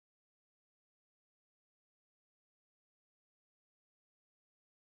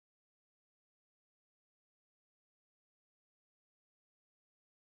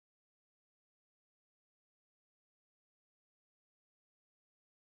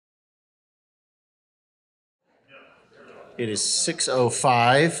It is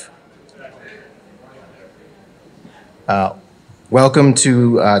 6:05. Welcome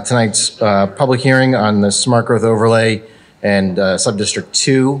to tonight's public hearing on the Smart Growth Overlay and Subdistrict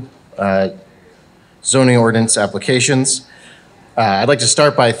 2 zoning ordinance applications. I'd like to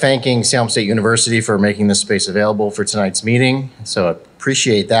start by thanking Salem State University for making this space available for tonight's meeting, so I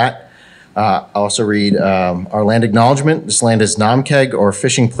appreciate that. I'll also read our land acknowledgement. This land is Namkeg, or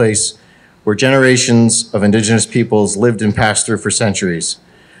fishing place, where generations of indigenous peoples lived and passed through for centuries.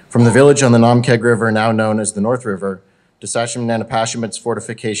 From the village on the Namkeg River, now known as the North River, to Sachem Nanapashamit's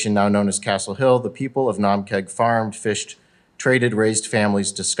fortification, now known as Castle Hill, the people of Namkeg farmed, fished, traded, raised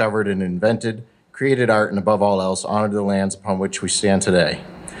families, discovered and invented, created art, and above all else, honored the lands upon which we stand today.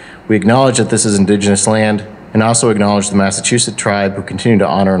 We acknowledge that this is indigenous land and also acknowledge the Massachusetts tribe who continue to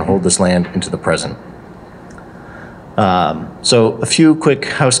honor and hold this land into the present. So a few quick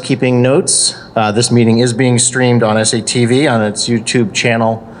housekeeping notes. This meeting is being streamed on SATV on its YouTube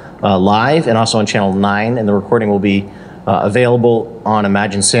channel live and also on channel 9, and the recording will be available on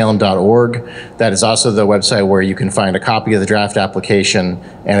imaginesalem.org. That is also the website where you can find a copy of the draft application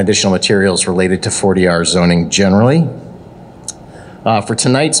and additional materials related to 40R zoning generally. For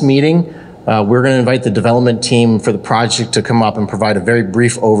tonight's meeting, we're going to invite the development team for the project to come up and provide a very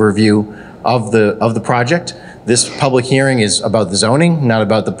brief overview of the project. This public hearing is about the zoning, not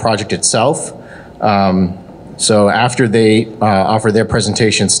about the project itself. So after they offer their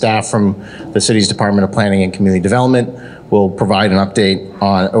presentation, staff from the city's Department of Planning and Community Development will provide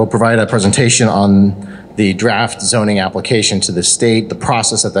a presentation on the draft zoning application to the state, the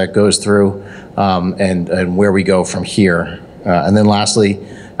process that goes through, and where we go from here. And then lastly,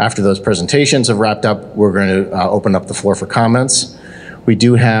 after those presentations have wrapped up, we're going to open up the floor for comments. We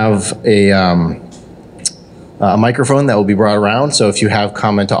do have a microphone that will be brought around, so if you have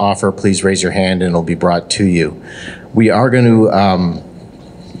comment to offer, please raise your hand and it'll be brought to you. We are going to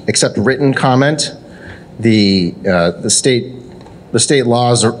accept written comment. The state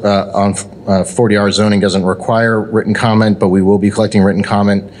laws on 40R zoning doesn't require written comment, but we will be collecting written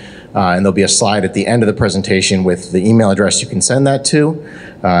comment, and there'll be a slide at the end of the presentation with the email address you can send that to.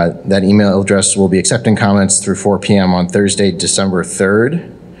 That email address will be accepting comments through 4 p.m. on Thursday, December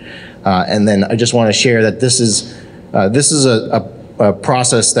 3rd. And then I just want to share that this is a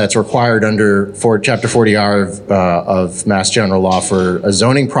process that's required under Chapter 40R of Mass General Law for a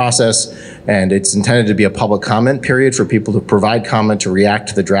zoning process, and it's intended to be a public comment period for people to provide comment to react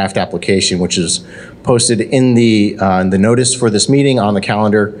to the draft application, which is posted in the notice for this meeting on the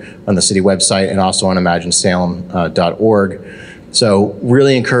calendar on the city website and also on imaginesalem.org. So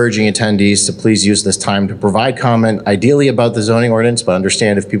really encouraging attendees to please use this time to provide comment, ideally about the zoning ordinance, but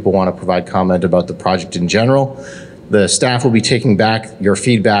understand if people want to provide comment about the project in general. The staff will be taking back your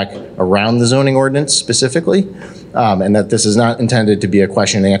feedback around the zoning ordinance specifically, and that this is not intended to be a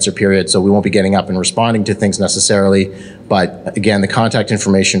question and answer period, so we won't be getting up and responding to things necessarily. But again, the contact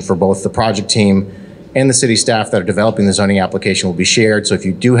information for both the project team and the city staff that are developing the zoning application will be shared. So if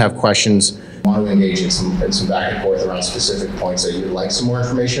you do have questions, want to engage in some back and forth around specific points that you'd like some more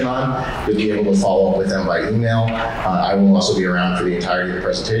information on, you'll be able to follow up with them by email. I will also be around for the entirety of the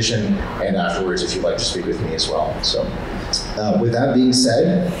presentation and afterwards if you'd like to speak with me as well. So with that being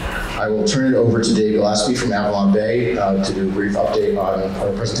said, I will turn it over to Dave Gillespie from Avalon Bay to do a brief update on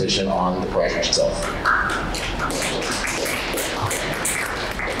our presentation on the project itself.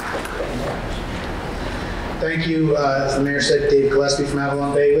 Thank you. As the mayor said, Dave Gillespie from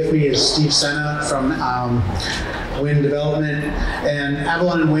Avalon Bay. With me is Steve Senna from Wynn Development. And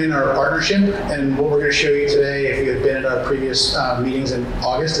Avalon and Wynn are a partnership. And what we're going to show you today, if you had been at our previous meetings in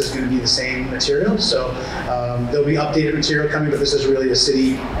August, is going to be the same material. So there'll be updated material coming, but this is really a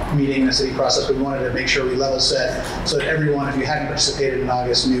city meeting, a city process. We wanted to make sure we level set so that everyone, if you hadn't participated in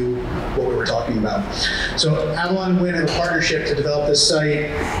August, knew what we were talking about. So Avalon and Wynn have a partnership to develop this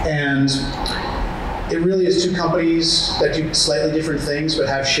site, and it really is two companies that do slightly different things but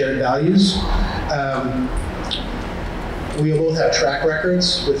have shared values. We both have track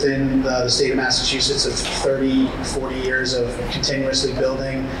records within the state of Massachusetts of 30, 40 years of continuously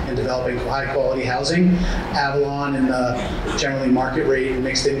building and developing high quality housing. Avalon in the generally market rate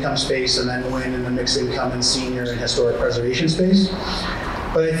mixed income space, and then Wynn in the mixed income and senior and historic preservation space.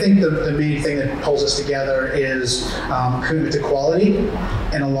 But I think the main thing that pulls us together is commitment to quality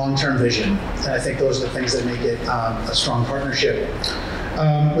and a long-term vision. And I think those are the things that make it a strong partnership.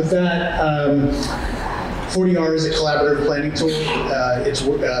 With that, 40R is a collaborative planning tool. It's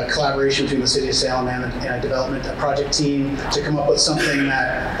a collaboration between the City of Salem and a development project team to come up with something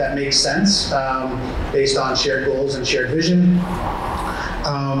that makes sense based on shared goals and shared vision.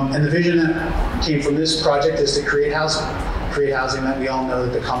 And the vision that came from this project is to create housing that we all know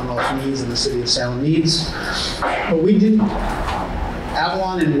that the Commonwealth needs and the City of Salem needs. But we didn't.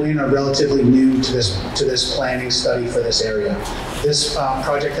 Avalon and Wynn are relatively new to this planning study for this area. This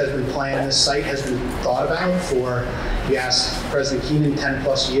project has been planned, this site has been thought about for, we asked President Keenan, 10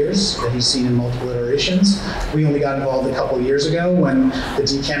 plus years that he's seen in multiple iterations. We only got involved a couple of years ago when the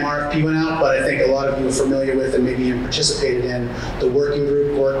DCAM RFP went out, but I think a lot of you are familiar with and maybe even participated in the working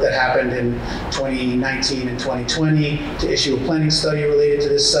group work that happened in 2019 and 2020 to issue a planning study related to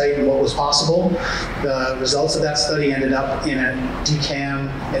this site and what was possible. The results of that study ended up in a DCAM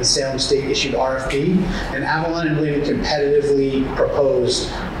and Salem State issued RFP, and Avalon and Wynn competitively proposed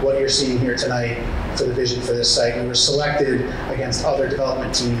what you're seeing here tonight for the vision for this site. We were selected against other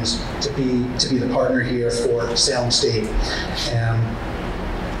development teams to be the partner here for Salem State and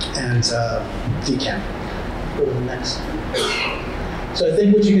DCAM. Go to the next. So I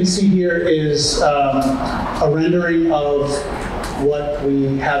think what you can see here is a rendering of what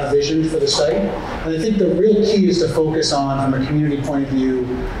we have visioned for the site. And I think the real key is to focus on, from a community point of view,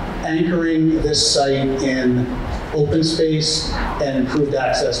 anchoring this site in open space and improved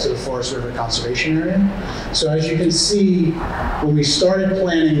access to the Forest River Conservation Area. So as you can see, when we started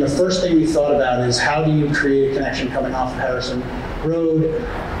planning, the first thing we thought about is how do you create a connection coming off of Harrison Road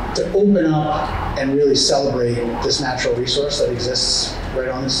to open up and really celebrate this natural resource that exists right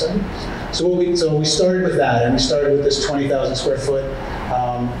on this site. So we started with that, and we started with this 20,000 square foot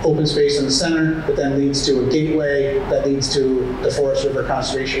open space in the center that then leads to a gateway that leads to the Forest River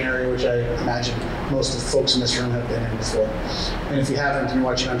Conservation Area, which I imagine most of the folks in this room have been in before. And if you haven't and you're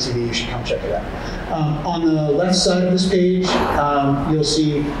watching on TV, you should come check it out. On the left side of this page, you'll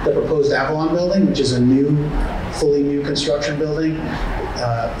see the proposed Avalon building, which is a fully new construction building.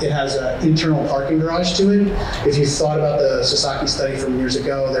 It has an internal parking garage to it. If you thought about the Sasaki study from years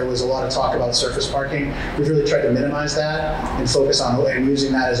ago, there was a lot of talk about surface parking. We've really tried to minimize that and focus on and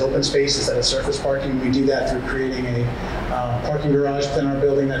using that as open space instead of surface parking. We do that through creating a parking garage within our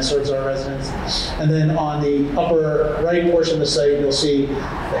building that serves our residents. And then on the upper right portion of the site, you'll see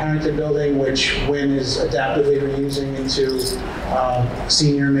the Harrington Building, which Wynn is adaptively reusing into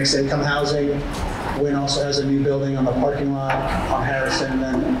senior mixed income housing. Wynn also has a new building on the parking lot on Harrison, and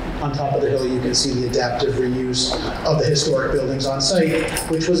then on top of the hill you can see the adaptive reuse of the historic buildings on site,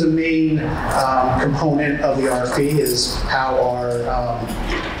 which was a main component of the RFP, is how our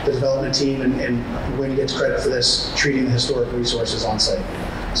the development team and Wynn gets credit for this, treating the historic resources on site.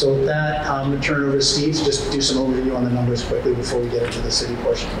 So with that, I'm going to turn it over to Steve to just do some overview on the numbers quickly before we get into the city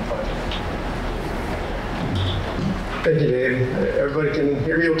portion of the project. Thank you, Dave. Everybody can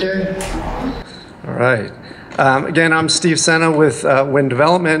hear me okay? All right. Again, I'm Steve Senna with Wynn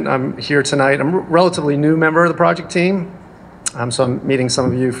Development. I'm here tonight. I'm a relatively new member of the project team, so I'm meeting some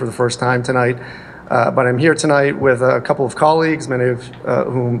of you for the first time tonight. But I'm here tonight with a couple of colleagues, many of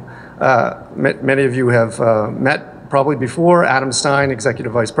whom many of you have met probably before: Adam Stein,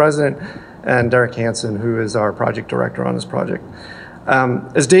 Executive Vice President, and Derek Hansen, who is our project director on this project.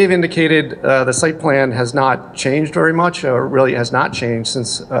 As Dave indicated, the site plan has not changed very much, or really has not changed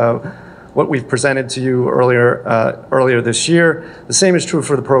since what we've presented to you earlier this year. The same is true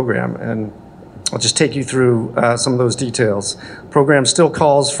for the program, and I'll just take you through some of those details. The program still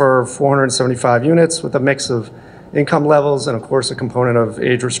calls for 475 units with a mix of income levels and, of course, a component of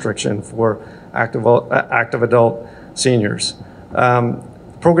age restriction for active adult seniors. The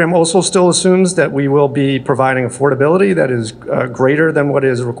program also still assumes that we will be providing affordability that is greater than what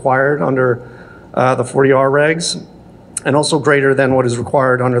is required under the 40R regs, and also greater than what is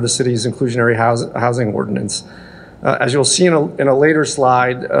required under the city's inclusionary housing ordinance. As you'll see in a later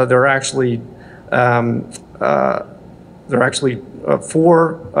slide, there are actually 4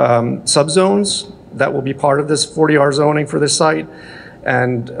 subzones that will be part of this 40R zoning for this site.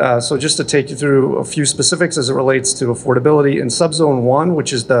 And so just to take you through a few specifics as it relates to affordability, in subzone 1,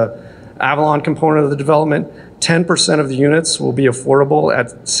 which is the Avalon component of the development, 10% of the units will be affordable at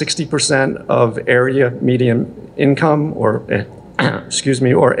 60% of area median income, or excuse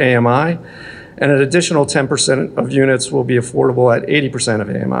me, or AMI, and an additional 10% of units will be affordable at 80% of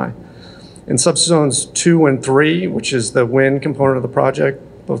AMI. In subzones 2 and 3, which is the Wynn component of the project,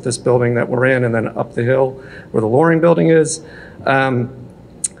 both this building that we're in and then up the hill where the Loring building is, that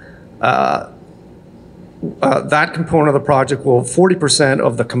component of the project will, 40%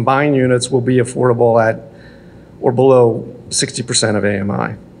 of the combined units will be affordable at or below 60% of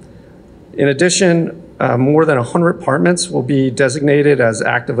AMI. In addition, more than 100 apartments will be designated as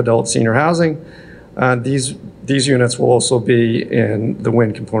active adult senior housing. These units will also be in the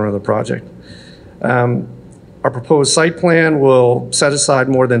Wynn component of the project. Our proposed site plan will set aside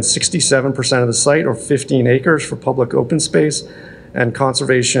more than 67% of the site, or 15 acres, for public open space and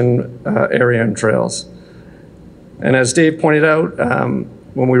conservation area and trails. And as Dave pointed out,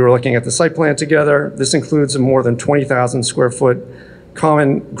 when we were looking at the site plan together, this includes a more than 20,000 square foot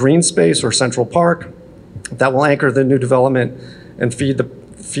common green space or central park that will anchor the new development and feed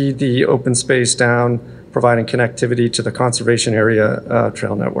the open space down, providing connectivity to the conservation area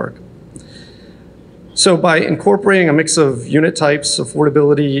trail network. So by incorporating a mix of unit types,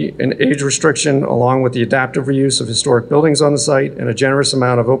 affordability, and age restriction, along with the adaptive reuse of historic buildings on the site and a generous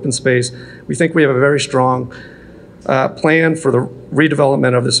amount of open space, we think we have a very strong plan for the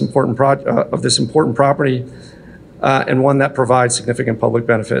redevelopment of this important property, and one that provides significant public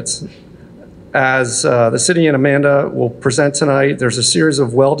benefits. As the city and Amanda will present tonight, there's a series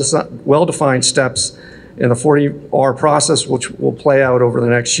of well-defined steps in the 40R process, which will play out over the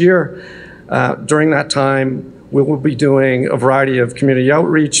next year. During that time, we will be doing a variety of community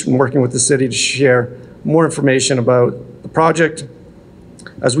outreach and working with the city to share more information about the project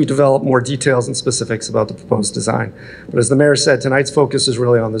as we develop more details and specifics about the proposed design. But as the mayor said, tonight's focus is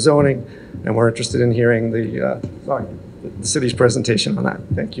really on the zoning, and we're interested in hearing the city's presentation on that.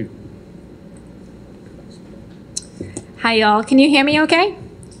 Thank you. Hi, y'all. Can you hear me okay?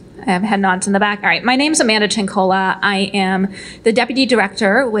 I have head nods in the back. All right. My name's Amanda Chincola. I am the Deputy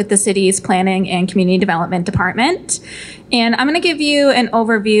Director with the city's Planning and Community Development Department. And I'm going to give you an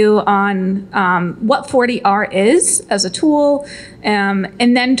overview on what 40R is as a tool,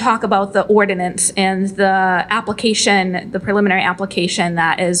 and then talk about the ordinance and the application, the preliminary application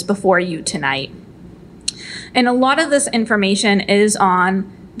that is before you tonight. And a lot of this information is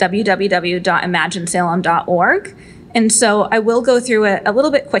on www.imaginesalem.org. And so I will go through it a little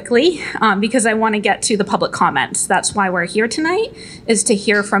bit quickly because I want to get to the public comments. That's why we're here tonight, is to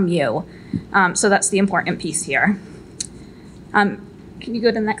hear from you. So that's the important piece here. Can you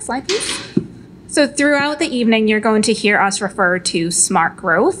go to the next slide, please? So throughout the evening, you're going to hear us refer to smart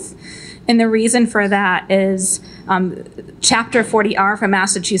growth. And the reason for that is Chapter 40R from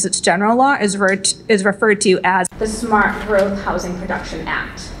Massachusetts General Law is referred to as the Smart Growth Housing Production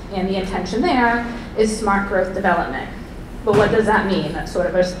Act. And the intention there is smart growth development. But what does that mean? That's sort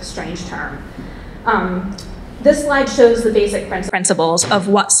of a strange term. This slide shows the basic principles of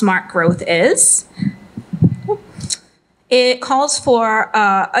what smart growth is. It calls for,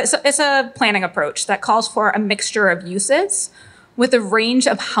 it's a planning approach that calls for a mixture of uses with a range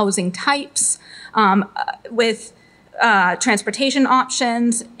of housing types, with transportation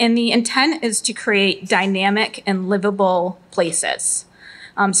options, and the intent is to create dynamic and livable places.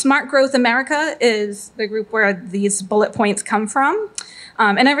 Smart Growth America is the group where these bullet points come from.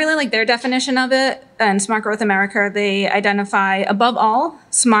 And I really like their definition of it. And Smart Growth America, they identify, above all,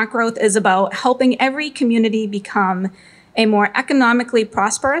 smart growth is about helping every community become a more economically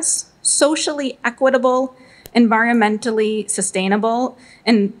prosperous, socially equitable, environmentally sustainable,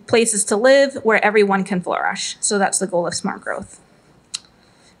 and places to live where everyone can flourish. So that's the goal of smart growth.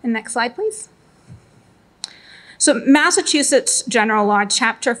 And next slide, please. So Massachusetts General Law,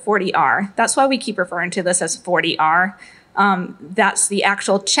 Chapter 40R, that's why we keep referring to this as 40R. That's the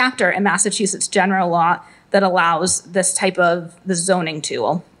actual chapter in Massachusetts General Law that allows this type of the zoning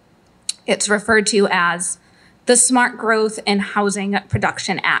tool. It's referred to as the Smart Growth and Housing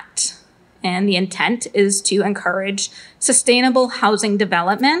Production Act. And the intent is to encourage sustainable housing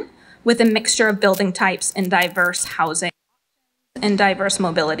development with a mixture of building types and diverse housing and diverse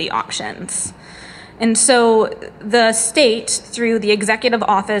mobility options. And so the state, through the Executive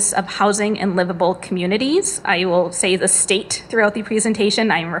Office of Housing and Livable Communities, I will say the state throughout the presentation,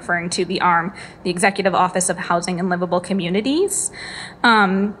 I am referring to the ARM, the Executive Office of Housing and Livable Communities,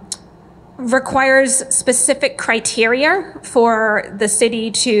 requires specific criteria for the city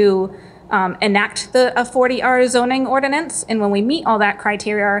to enact a 40R zoning ordinance. And when we meet all that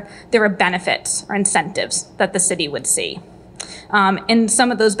criteria, there are benefits or incentives that the city would see. And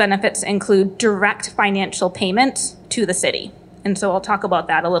some of those benefits include direct financial payments to the city. And so I'll talk about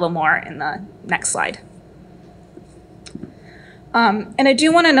that a little more in the next slide. And I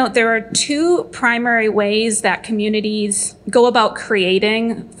do want to note there are two primary ways that communities go about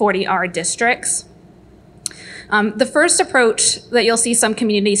creating 40R districts. The first approach that you'll see some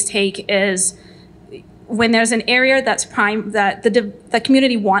communities take is when there's an area that's prime that the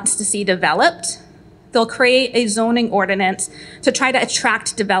community wants to see developed, they'll create a zoning ordinance to try to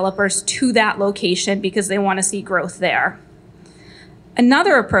attract developers to that location because they want to see growth there.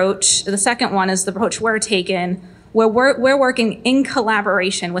 Another approach, the second one, is the approach we're taking, where we're working in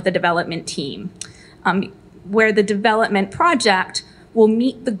collaboration with the development team, where the development project will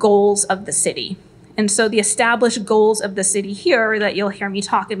meet the goals of the city. And so the established goals of the city here that you'll hear me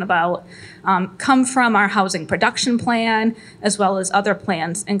talking about come from our housing production plan, as well as other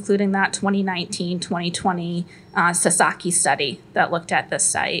plans, including that 2019-2020 Sasaki study that looked at this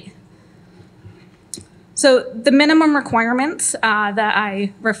site. So the minimum requirements that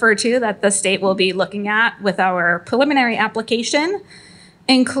I refer to that the state will be looking at with our preliminary application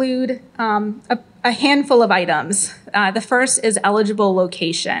include a handful of items. The first is eligible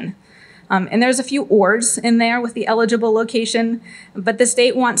location. And there's a few ors in there with the eligible location, but the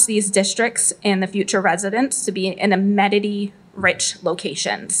state wants these districts and the future residents to be in amenity-rich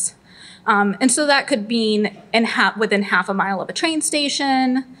locations. And so that could mean within half a mile of a train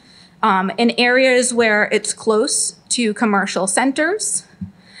station, in areas where it's close to commercial centers,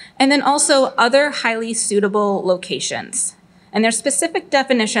 and then also other highly suitable locations. And there's specific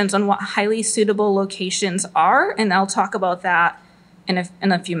definitions on what highly suitable locations are, and I'll talk about that in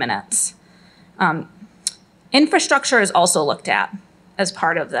a few minutes. Infrastructure is also looked at as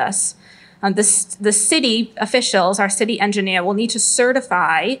part of this. The city officials, our city engineer, will need to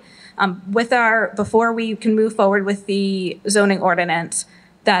certify before we can move forward with the zoning ordinance,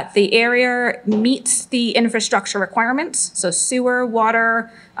 that the area meets the infrastructure requirements, so sewer,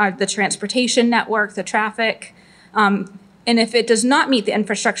 water, the transportation network, the traffic. And if it does not meet the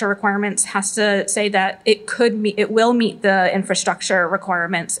infrastructure requirements, has to say that it will meet the infrastructure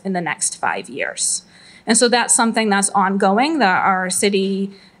requirements in the next 5 years. And so that's something that's ongoing that our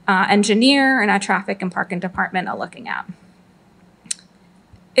city engineer and our traffic and parking department are looking at.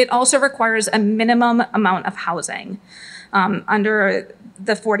 It also requires a minimum amount of housing. Under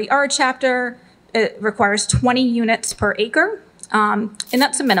the 40R chapter, it requires 20 units per acre, and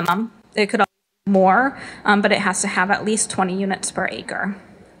that's a minimum. It could more, but it has to have at least 20 units per acre.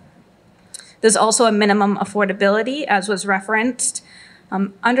 There's also a minimum affordability, as was referenced.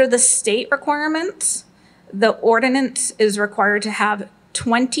 Under the state requirements, the ordinance is required to have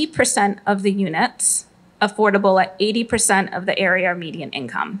 20% of the units affordable at 80% of the area median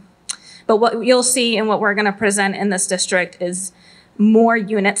income. But what you'll see and what we're going to present in this district is more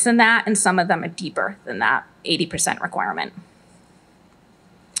units than that, and some of them are deeper than that 80% requirement.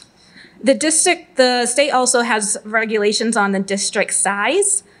 The state also has regulations on the district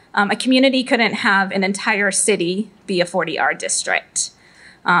size. A community couldn't have an entire city be a 40R district.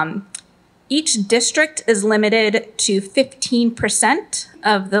 Each district is limited to 15%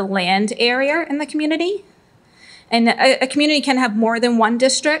 of the land area in the community. And a community can have more than one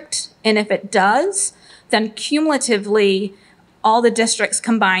district, and if it does, then cumulatively, all the districts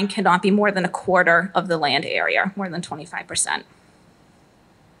combined cannot be more than a quarter of the land area, more than 25%.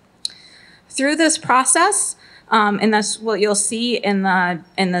 Through this process, and that's what you'll see in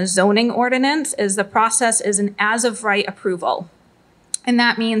the zoning ordinance, is the process is an as-of-right approval. And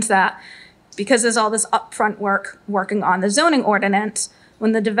that means that because there's all this upfront work working on the zoning ordinance,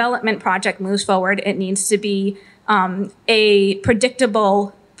 when the development project moves forward, it needs to be a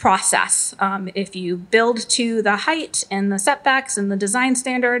predictable process. If you build to the height and the setbacks and the design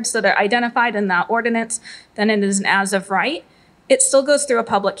standards that are identified in that ordinance, then it is an as-of-right. It still goes through a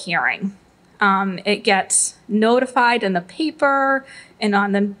public hearing. It gets notified in the paper and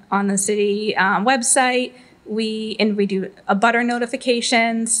on the city website. We do abutter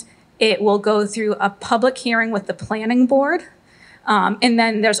notifications. It will go through a public hearing with the planning board. And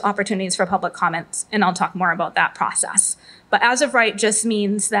then there's opportunities for public comments, and I'll talk more about that process. But as of right just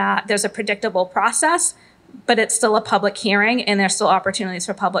means that there's a predictable process, but it's still a public hearing, and there's still opportunities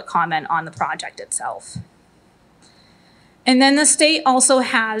for public comment on the project itself. And then the state also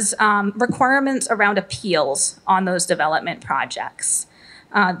has requirements around appeals on those development projects.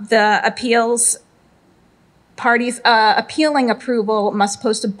 The appeals parties appealing approval must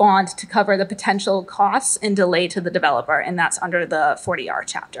post a bond to cover the potential costs and delay to the developer, and that's under the 40R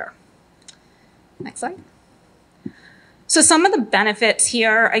chapter. Next slide. So some of the benefits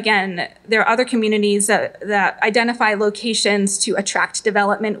here, again, there are other communities that identify locations to attract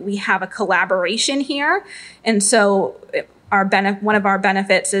development. We have a collaboration here, and so one of our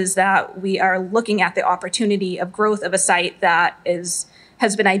benefits is that we are looking at the opportunity of growth of a site that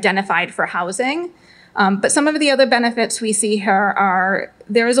has been identified for housing. But some of the other benefits we see here are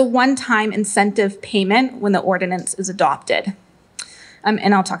there is a one-time incentive payment when the ordinance is adopted.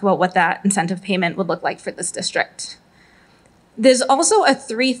 And I'll talk about what that incentive payment would look like for this district. There's also a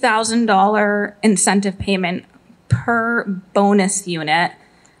 $3,000 incentive payment per bonus unit.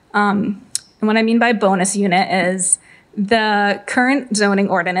 And what I mean by bonus unit is the current zoning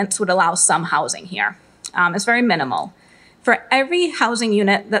ordinance would allow some housing here. It's very minimal. For every housing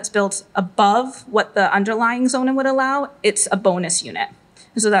unit that's built above what the underlying zoning would allow, it's a bonus unit.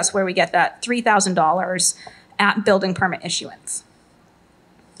 And so that's where we get that $3,000 at building permit issuance.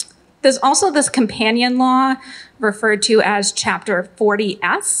 There's also this companion law referred to as Chapter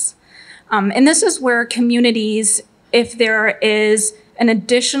 40S. And this is where communities, if there is an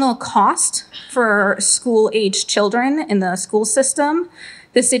additional cost for school-aged children in the school system,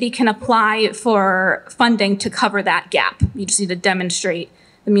 the city can apply for funding to cover that gap. You just need to demonstrate,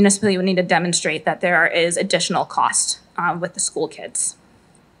 the municipality would need to demonstrate that there is additional cost with the school kids.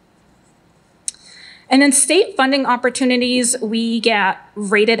 And then state funding opportunities, we get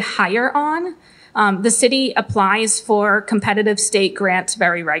rated higher on. The city applies for competitive state grants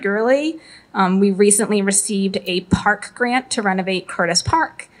very regularly. We recently received a park grant to renovate Curtis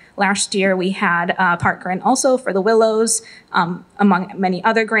Park. Last year, we had a park grant also for the Willows, among many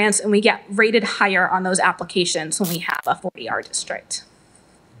other grants, and we get rated higher on those applications when we have a 40R district.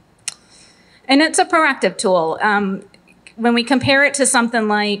 And it's a proactive tool. When we compare it to something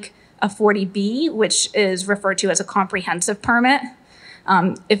like a 40B, which is referred to as a comprehensive permit,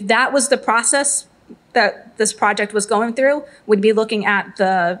 if that was the process that this project was going through, we'd be looking at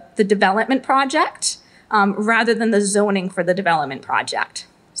the development project rather than the zoning for the development project.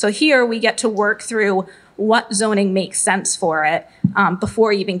 So here we get to work through what zoning makes sense for it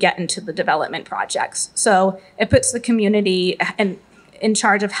before you even get into the development projects. So it puts the community in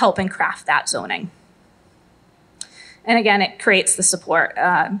charge of helping craft that zoning. And again, it creates the support,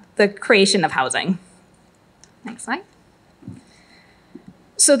 the creation of housing. Next slide.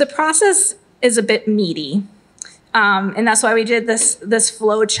 So the process is a bit meaty. And that's why we did this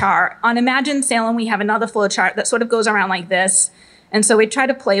flow chart. On Imagine Salem, we have another flow chart that sort of goes around like this. And so we try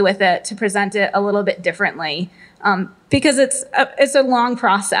to play with it to present it a little bit differently because it's a long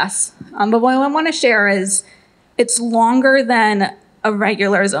process. But what I want to share is it's longer than a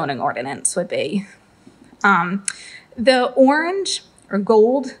regular zoning ordinance would be. The orange or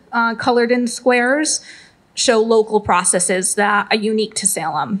gold colored in squares show local processes that are unique to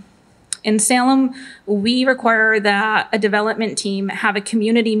Salem. In Salem, we require that a development team have a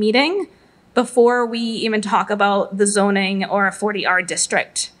community meeting before we even talk about the zoning or a 40R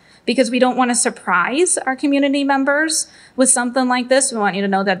district, because we don't want to surprise our community members with something like this. We want you to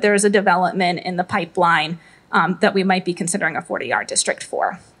know that there is a development in the pipeline that we might be considering a 40R district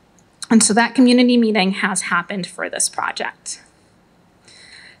for. And so that community meeting has happened for this project.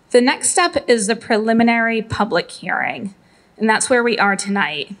 The next step is the preliminary public hearing, and that's where we are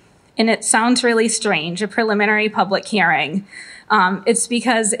tonight. And it sounds really strange, a preliminary public hearing. It's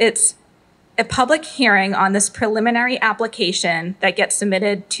because it's a public hearing on this preliminary application that gets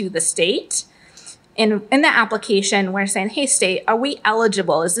submitted to the state. In the application, we're saying, hey, state, are we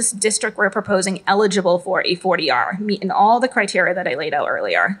eligible? Is this district we're proposing eligible for a 40R, meeting all the criteria that I laid out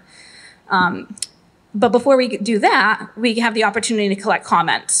earlier? But before we do that, we have the opportunity to collect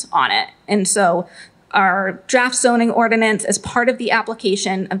comments on it. And so our draft zoning ordinance is part of the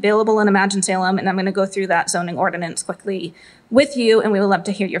application available in Imagine Salem, and I'm going to go through that zoning ordinance quickly with you, and we would love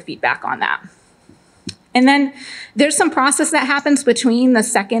to hear your feedback on that. And then there's some process that happens between the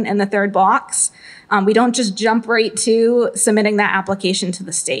second and the third box. We don't just jump right to submitting that application to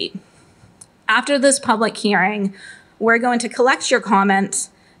the state. After this public hearing, we're going to collect your comments,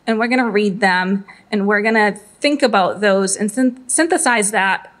 and we're going to read them, and we're going to think about those and synthesize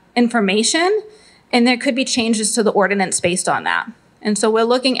that information. And there could be changes to the ordinance based on that. And so we're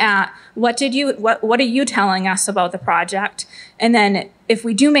looking at what are you telling us about the project? And then if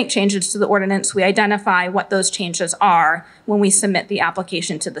we do make changes to the ordinance, we identify what those changes are when we submit the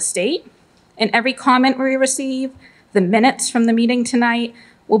application to the state. And every comment we receive, the minutes from the meeting tonight,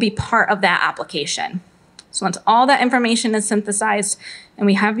 will be part of that application. So once all that information is synthesized and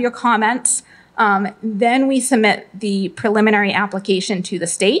we have your comments, then we submit the preliminary application to the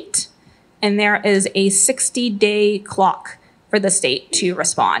state. And there is a 60-day clock for the state to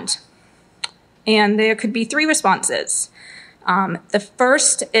respond. And there could be 3 responses. The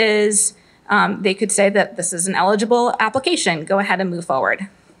first is they could say that this is an eligible application, go ahead and move forward.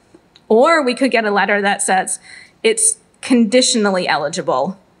 Or we could get a letter that says it's conditionally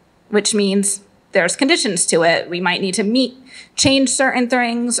eligible, which means there's conditions to it. We might need to change certain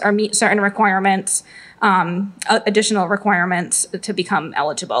things or meet certain requirements, additional requirements to become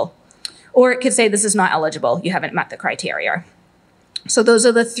eligible. Or it could say this is not eligible, you haven't met the criteria. So those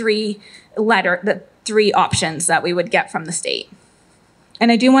are the 3 options that we would get from the state. And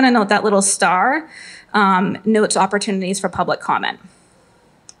I do want to note that little star notes opportunities for public comment.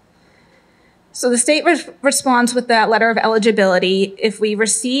 So the state responds with that letter of eligibility if we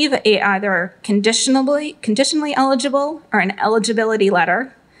receive either conditionally eligible or an eligibility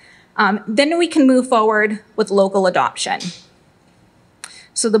letter. Then we can move forward with local adoption.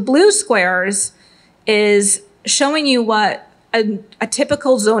 So the blue squares is showing you what a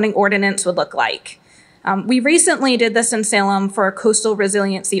typical zoning ordinance would look like. We recently did this in Salem for a coastal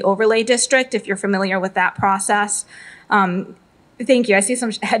resiliency overlay district, if you're familiar with that process. Thank you, I see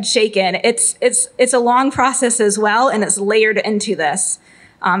some head shaking. It's a long process as well, and it's layered into this.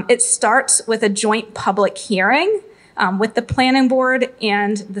 It starts with a joint public hearing with the planning board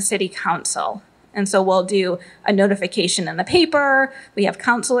and the city council. And so we'll do a notification in the paper. We have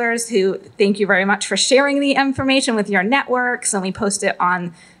counselors who thank you very much for sharing the information with your networks, and we post it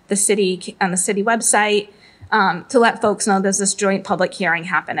on the city website to let folks know there's this joint public hearing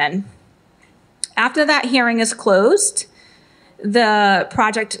happening. After that hearing is closed,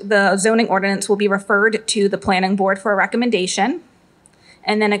 the zoning ordinance will be referred to the planning board for a recommendation,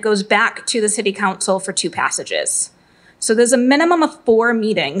 and then it goes back to the city council for 2 passages. So there's a minimum of 4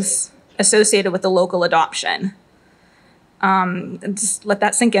 meetings associated with the local adoption. Just let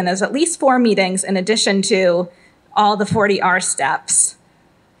that sink in. There's at least 4 meetings in addition to all the 40R steps.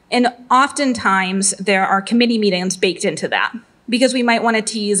 And oftentimes there are committee meetings baked into that because we might want to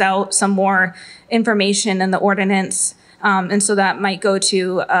tease out some more information in the ordinance. And so that might go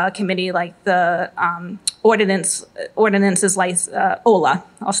to a committee like the ordinances like OLA,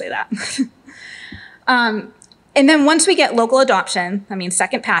 I'll say that. And then once we get local adoption,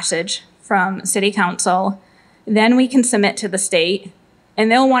 second passage from city council, then we can submit to the state,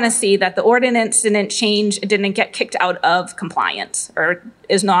 and they'll want to see that the ordinance didn't change, it didn't get kicked out of compliance, or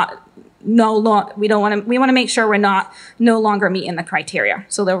is not we want to make sure we're no longer meeting the criteria.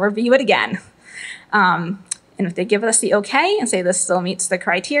 So they'll review it again. And if they give us the okay and say this still meets the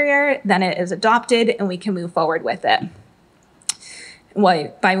criteria, then it is adopted and we can move forward with it.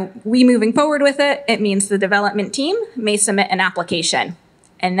 Well, by we moving forward with it, it means the development team may submit an application,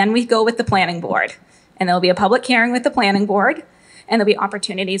 and then we go with the planning board, and there'll be a public hearing with the planning board, and there'll be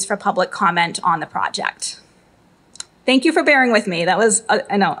opportunities for public comment on the project. Thank you for bearing with me. That was,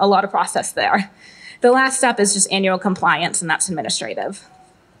 I know, a lot of process there. The last step is just annual compliance, and that's administrative.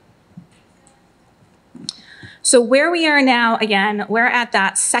 So where we are now, again, we're at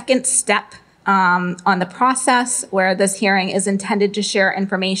that second step on the process where this hearing is intended to share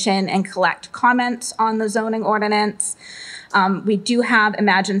information and collect comments on the zoning ordinance. We do have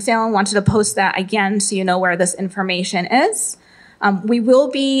Imagine Salem, wanted to post that again so you know where this information is. We will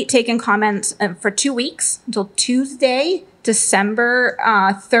be taking comments for 2 weeks until Tuesday, December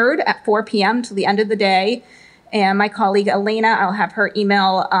 3rd at 4 p.m. to the end of the day. And my colleague Elena, I'll have her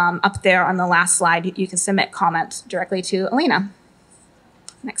email up there on the last slide. You can submit comments directly to Elena.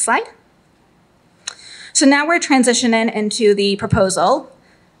 Next slide. So now we're transitioning into the proposal.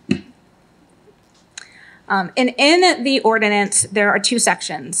 And in the ordinance, there are 2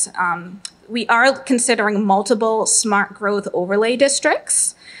 sections. We are considering multiple smart growth overlay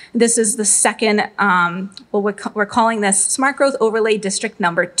districts. This is the second, we're calling this smart growth overlay district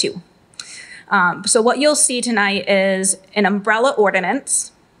number 2. So what you'll see tonight is an umbrella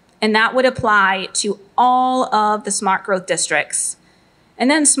ordinance, and that would apply to all of the smart growth districts. And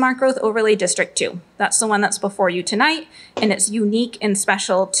then Smart Growth Overlay District 2. That's the one that's before you tonight, and it's unique and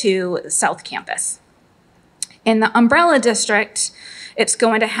special to South Campus. In the umbrella district, it's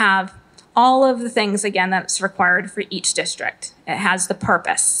going to have all of the things, again, that's required for each district. It has the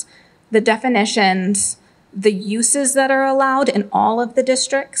purpose, the definitions, the uses that are allowed in all of the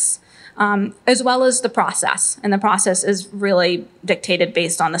districts, as well as the process. And the process is really dictated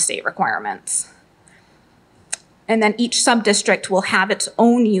based on the state requirements. And then each sub-district will have its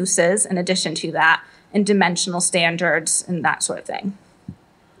own uses in addition to that, and dimensional standards and that sort of thing.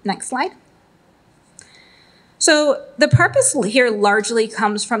 Next slide. So the purpose here largely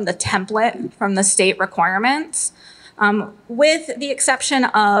comes from the template from the state requirements, with the exception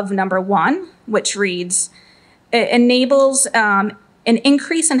of number 1, which reads, it enables an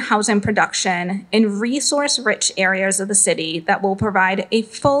increase in housing production in resource-rich areas of the city that will provide a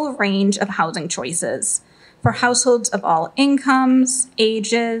full range of housing choices for households of all incomes,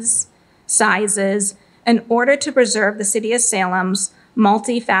 ages, sizes, in order to preserve the City of Salem's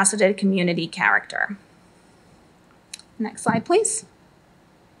multifaceted community character. Next slide, please.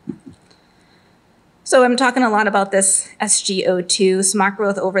 So I'm talking a lot about this SGO2, Smart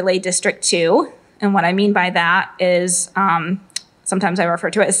Growth Overlay District 2. And what I mean by that is, sometimes I refer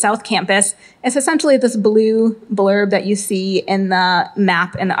to it as South Campus. It's essentially this blue blurb that you see in the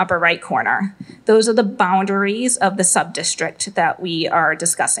map in the upper right corner. Those are the boundaries of the sub-district that we are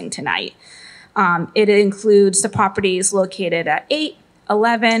discussing tonight. It includes the properties located at 8,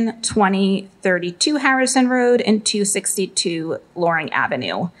 11, 20, 32 Harrison Road, and 262 Loring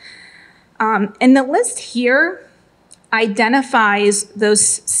Avenue. And the list here identifies those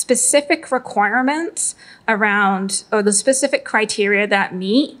specific requirements around, or the specific criteria that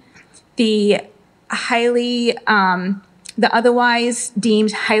meet the the otherwise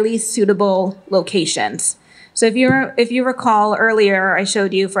deemed highly suitable locations. So if you recall earlier, I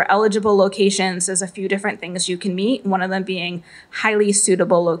showed you for eligible locations, there's a few different things you can meet, one of them being highly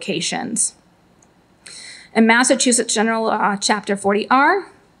suitable locations. In Massachusetts General Law, Chapter 40R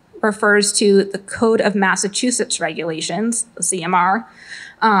refers to the Code of Massachusetts Regulations, the CMR,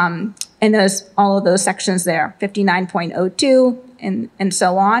 and there's all of those sections there, 59.02 and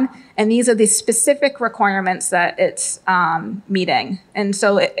so on. And these are the specific requirements that it's meeting. And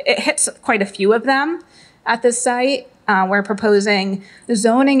so it hits quite a few of them at this site. We're proposing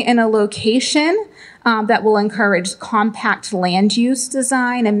zoning in a location that will encourage compact land use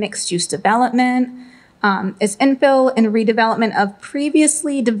design and mixed use development. It's infill and redevelopment of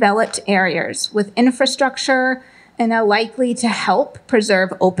previously developed areas with infrastructure and are likely to help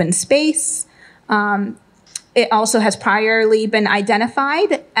preserve open space. It also has priorly been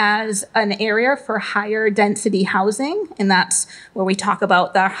identified as an area for higher density housing, and that's where we talk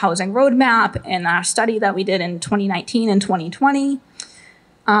about the housing roadmap and our study that we did in 2019 and 2020.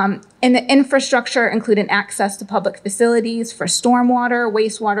 And the infrastructure including access to public facilities for stormwater,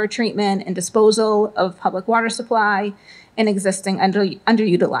 wastewater treatment, and disposal of public water supply and existing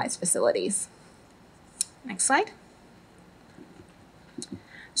underutilized facilities. Next slide.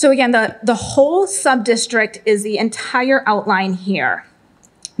 So again, the whole sub-district is the entire outline here.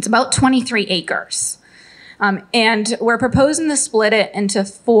 It's about 23 acres. And we're proposing to split it into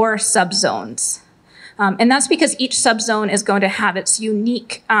 4 subzones. And that's because each subzone is going to have its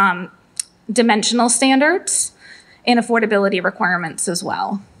unique dimensional standards and affordability requirements as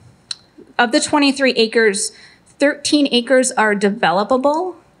well. Of the 23 acres, 13 acres are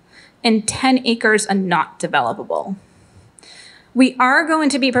developable and 10 acres are not developable. We are going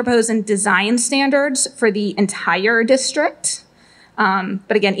to be proposing design standards for the entire district.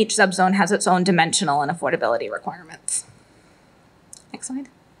 But again, each subzone has its own dimensional and affordability requirements. Next slide.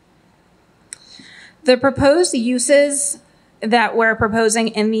 The proposed uses that we're proposing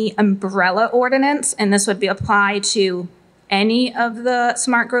in the umbrella ordinance, and this would be applied to any of the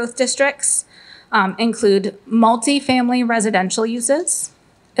smart growth districts, include multifamily residential uses,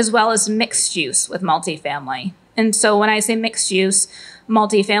 as well as mixed use with multifamily. And so when I say mixed use,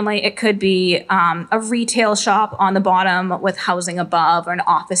 multifamily, it could be a retail shop on the bottom with housing above, or an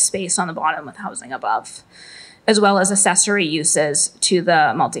office space on the bottom with housing above, as well as accessory uses to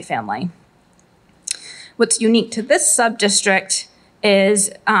the multifamily. What's unique to this sub-district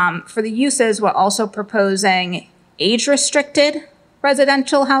is for the uses, we're also proposing age-restricted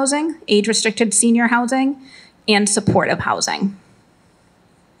residential housing, age-restricted senior housing, and supportive housing.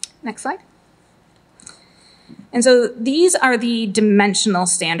 Next slide. And so these are the dimensional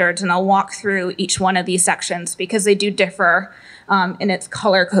standards, and I'll walk through each one of these sections because they do differ and it's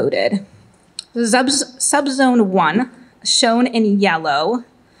color-coded. Subzone 1, shown in yellow,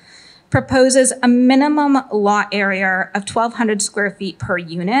 proposes a minimum lot area of 1,200 square feet per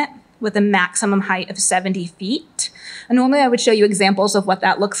unit with a maximum height of 70 feet. And normally I would show you examples of what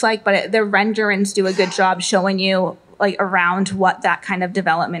that looks like, but the renderings do a good job showing you like around what that kind of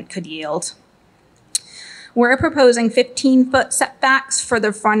development could yield. We're proposing 15-foot setbacks for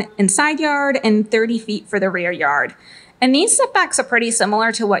the front and side yard and 30 feet for the rear yard. And these setbacks are pretty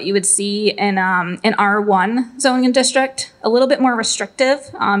similar to what you would see in R1 zoning district, a little bit more restrictive.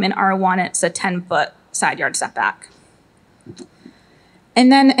 In R1, it's a 10-foot side yard setback.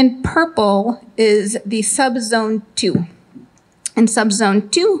 And then in purple is the subzone 2. In subzone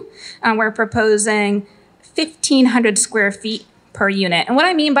 2, we're proposing 1,500 square feet per unit. And what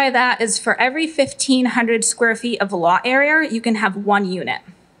I mean by that is for every 1,500 square feet of lot area, you can have 1 unit,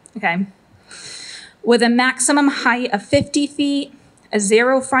 okay? With a maximum height of 50 feet, a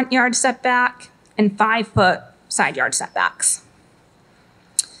 0 front yard setback, and 5-foot side yard setbacks.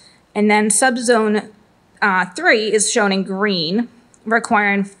 And then subzone 3 is shown in green,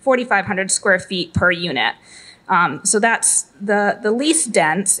 requiring 4,500 square feet per unit. So that's the least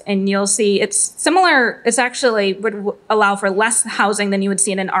dense, and you'll see it's similar. It's actually would allow for less housing than you would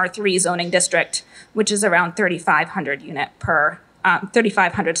see in an R3 zoning district, which is around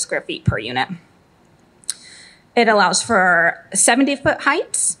 3,500 square feet per unit. It allows for 70-foot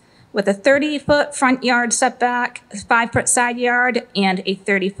heights with a 30-foot front yard setback, a 5-foot side yard, and a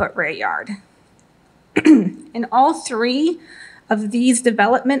 30-foot rear yard. In all 3 of these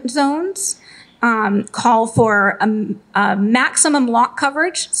development zones, call for a maximum lot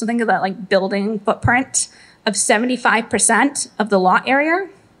coverage, so think of that like building footprint, of 75% of the lot area,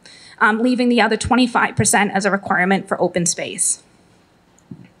 leaving the other 25% as a requirement for open space.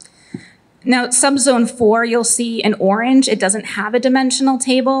 Now, subzone 4, you'll see in orange, it doesn't have a dimensional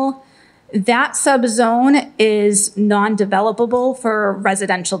table. That subzone is non-developable for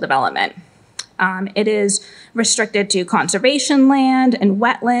residential development. It is restricted to conservation land and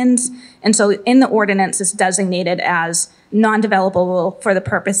wetlands, and so in the ordinance it's designated as non-developable for the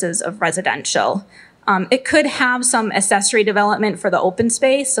purposes of residential. It could have some accessory development for the open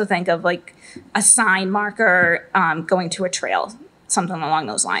space, so think of like a sign marker going to a trail, something along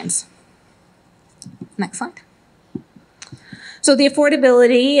those lines. Next slide. So the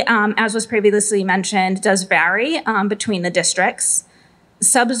affordability, as was previously mentioned, does vary between the districts.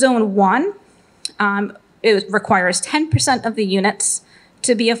 Subzone 1, it requires 10% of the units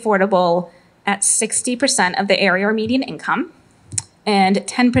to be affordable at 60% of the area or median income, and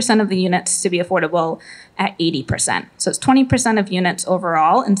 10% of the units to be affordable at 80%. So it's 20% of units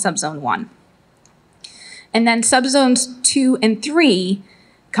overall in subzone 1. And then subzones 2 and 3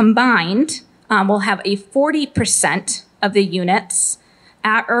 combined will have a 40% of the units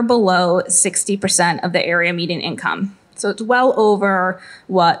at or below 60% of the area median income. So it's well over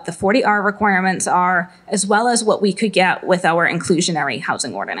what the 40R requirements are, as well as what we could get with our inclusionary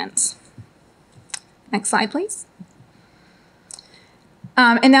housing ordinance. Next slide, please.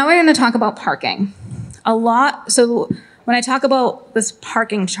 And now we're going to talk about parking. So when I talk about this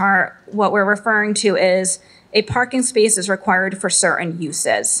parking chart, what we're referring to is a parking space is required for certain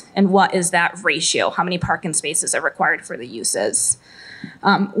uses. And what is that ratio? How many parking spaces are required for the uses?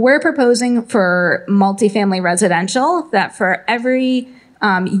 We're proposing for multifamily residential that for every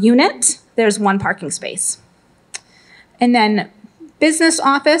unit, there's 1 parking space. And then business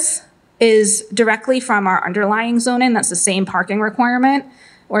office is directly from our underlying zoning. That's the same parking requirement.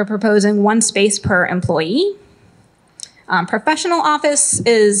 We're proposing 1 space per employee. Professional office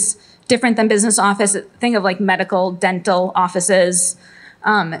is different than business office. Think of like medical, dental offices.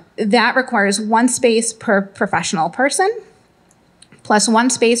 That requires 1 space per professional person, plus 1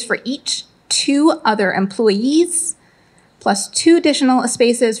 space for each 2 other employees, plus 2 additional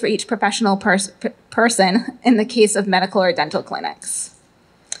spaces for each professional person in the case of medical or dental clinics.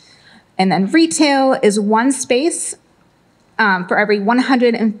 And then retail is 1 space for every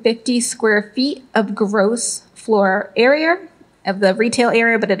 150 square feet of gross floor area of the retail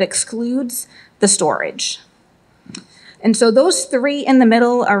area, but it excludes the storage. And so those 3 in the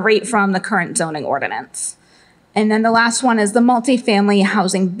middle are right from the current zoning ordinance. And then the last one is the multifamily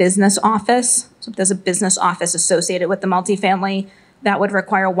housing business office. So if there's a business office associated with the multifamily, that would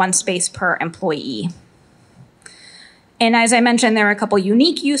require 1 space per employee. And as I mentioned, there are a couple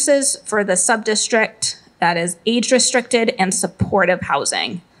unique uses for the subdistrict, that is age restricted and supportive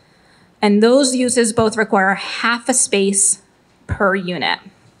housing. And those uses both require half a space per unit.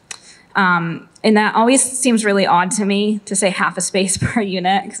 And that always seems really odd to me to say half a space per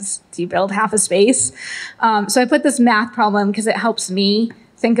unit, because you build half a space. So I put this math problem because it helps me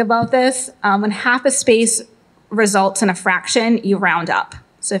think about this. When half a space results in a fraction, you round up.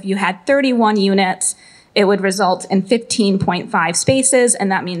 So if you had 31 units, it would result in 15.5 spaces,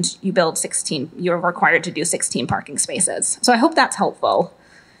 and that means you build 16, you're required to do 16 parking spaces. So I hope that's helpful.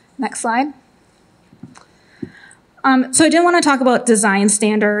 Next slide. So I did want to talk about design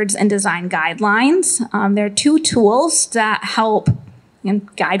standards and design guidelines. There are 2 tools that help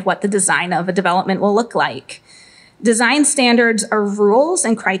guide what the design of a development will look like. Design standards are rules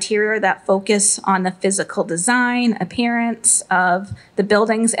and criteria that focus on the physical design, appearance of the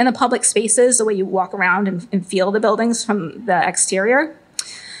buildings and the public spaces, the way you walk around and feel the buildings from the exterior.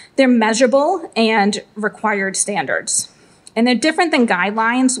 They're measurable and required standards. And they're different than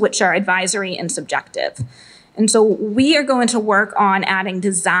guidelines, which are advisory and subjective. And so we are going to work on adding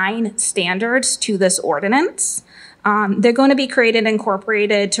design standards to this ordinance. They're going to be created and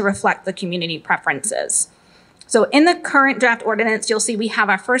incorporated to reflect the community preferences. So in the current draft ordinance, you'll see we have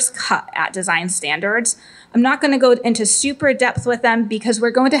our first cut at design standards. I'm not going to go into super depth with them because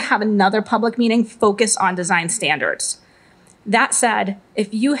we're going to have another public meeting focused on design standards. That said,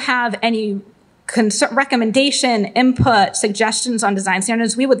 if you have any recommendation, input, suggestions on design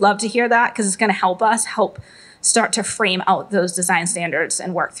standards, we would love to hear that because it's going to help us start to frame out those design standards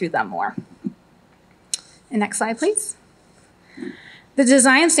and work through them more. And next slide, please. The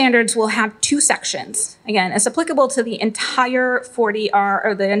design standards will have 2 sections. Again, it's applicable to the entire 40R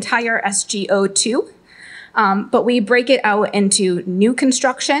or the entire SGO2, but we break it out into new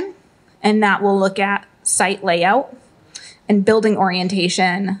construction, and that will look at site layout and building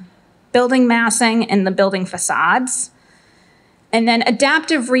orientation, building massing, and the building facades. And then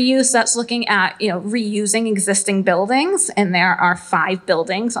adaptive reuse, that's looking at, reusing existing buildings. And there are 5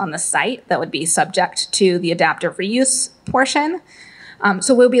 buildings on the site that would be subject to the adaptive reuse portion.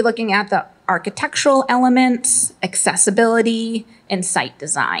 So we'll be looking at the architectural elements, accessibility, and site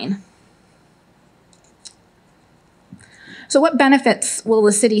design. So what benefits will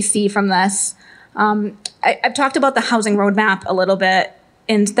the city see from this? I've talked about the housing roadmap a little bit,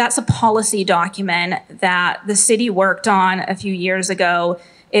 and that's a policy document that the city worked on a few years ago.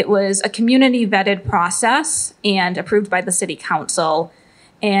 It was a community vetted process and approved by the city council.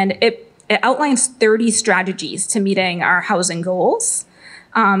 And it outlines 30 strategies to meeting our housing goals.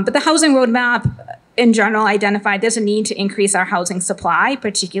 But the housing roadmap in general identified there's a need to increase our housing supply,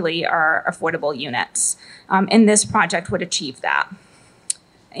 particularly our affordable units. And this project would achieve that.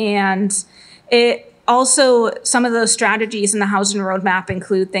 And it also, some of those strategies in the housing roadmap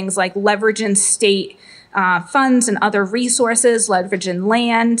include things like leveraging state funds and other resources, leveraging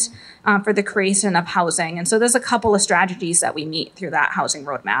land for the creation of housing. And so there's a couple of strategies that we meet through that housing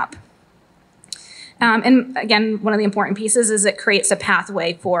roadmap. And again, one of the important pieces is it creates a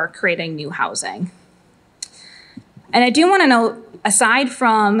pathway for creating new housing. And I do want to note, aside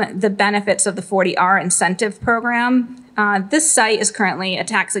from the benefits of the 40R incentive program, this site is currently a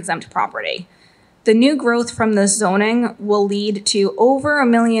tax-exempt property. The new growth from the zoning will lead to over $1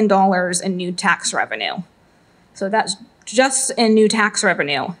 million in new tax revenue. So that's just in new tax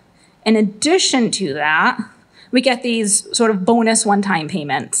revenue. In addition to that, we get these sort of bonus one-time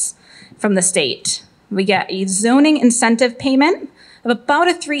payments from the state. We get a zoning incentive payment of about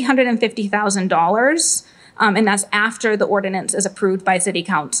 $350,000, and that's after the ordinance is approved by City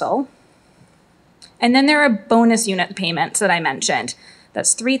Council. And then there are bonus unit payments that I mentioned.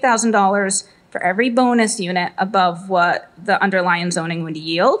 That's $3,000 for every bonus unit above what the underlying zoning would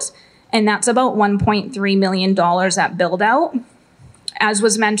yield. And that's about $1.3 million at build out. As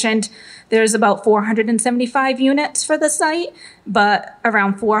was mentioned, there's about 475 units for the site, but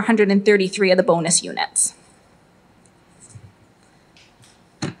around 433 of the bonus units.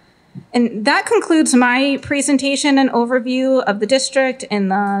 And that concludes my presentation and overview of the district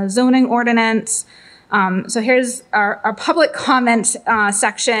and the zoning ordinance. So here's our public comment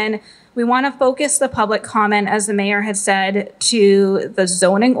section. We want to focus the public comment, as the mayor had said, to the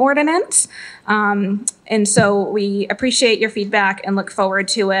zoning ordinance. And so we appreciate your feedback and look forward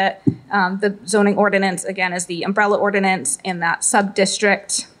to it. The zoning ordinance, again, is the umbrella ordinance in that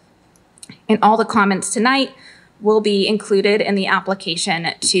sub-district. And all the comments tonight will be included in the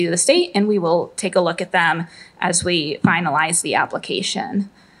application to the state, and we will take a look at them as we finalize the application.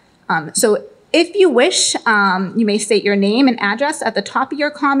 So if you wish, you may state your name and address at the top of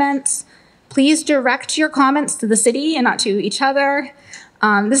your comments. Please direct your comments to the city and not to each other.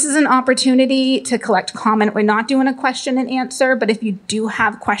 This is an opportunity to collect comment. We're not doing a question and answer, but if you do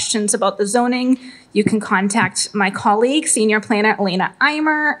have questions about the zoning, you can contact my colleague, Senior Planner Elena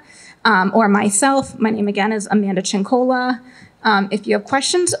Eimer, or myself. My name again is Amanda Chincola. If you have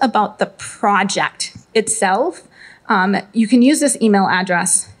questions about the project itself, you can use this email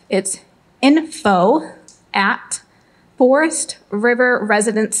address. It's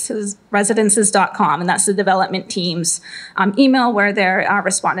info@forestriverresidences.com, and that's the development team's email where they're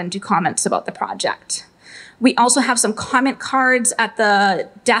responding to comments about the project. We also have some comment cards at the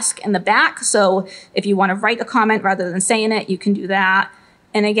desk in the back, so if you want to write a comment rather than saying it, you can do that.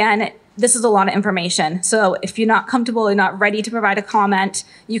 And again, this is a lot of information, so if you're not comfortable or not ready to provide a comment,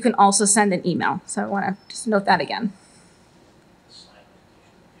 you can also send an email. So I want to just note that again.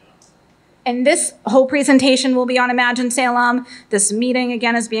 And this whole presentation will be on Imagine Salem. This meeting,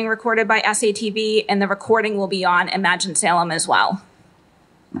 again, is being recorded by SATV, and the recording will be on Imagine Salem as well.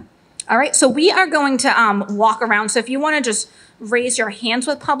 All right, so we are going to walk around. So if you want to just raise your hands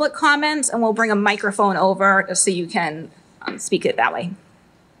with public comments, and we'll bring a microphone over so you can speak it that way.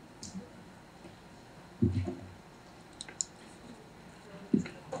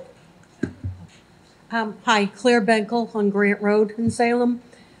 Hi, Claire Benkel on Grant Road in Salem.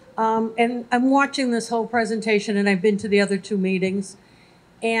 And I'm watching this whole presentation, and I've been to the other 2 meetings,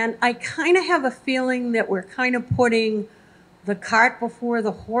 and I kind of have a feeling that we're kind of putting the cart before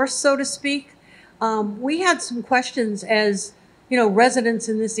the horse, so to speak. We had some questions as, residents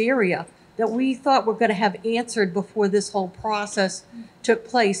in this area that we thought were going to have answered before this whole process took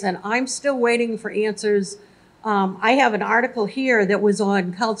place, and I'm still waiting for answers. I have an article here that was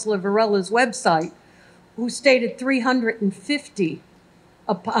on Councilor Varela's website, who stated 350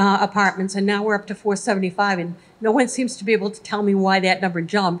 apartments, and now we're up to 475, and no one seems to be able to tell me why that number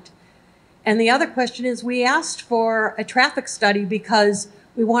jumped. And the other question is, we asked for a traffic study because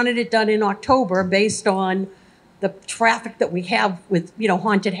we wanted it done in October based on the traffic that we have with, you know,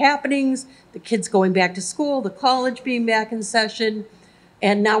 haunted happenings, the kids going back to school, the college being back in session,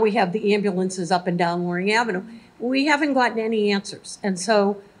 and now we have the ambulances up and down Loring Avenue. We haven't gotten any answers. And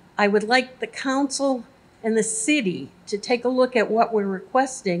so I would like the council and the city to take a look at what we're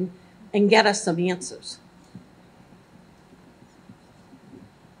requesting and get us some answers.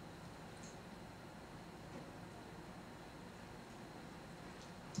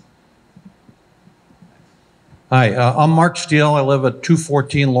 Hi, I'm Mark Steele. I live at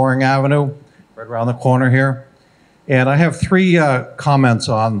 214 Loring Avenue, right around the corner here. And I have three comments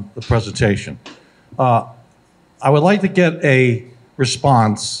on the presentation. I would like to get a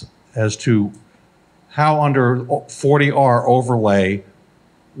response as to how under 40R overlay,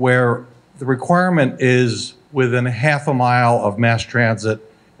 where the requirement is within a half a mile of mass transit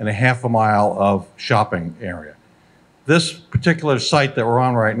and a half a mile of shopping area. This particular site that we're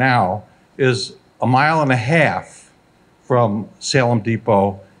on right now is a mile and a half from Salem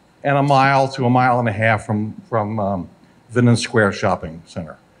Depot and a mile to a mile and a half from Vinden Square Shopping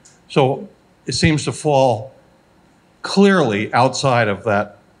Center. So it seems to fall clearly outside of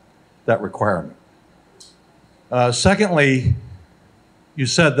that requirement. Secondly, you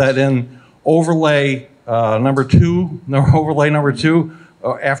said that in overlay number two,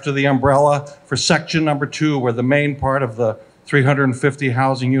 after the umbrella, for section number 2, where the main part of the 350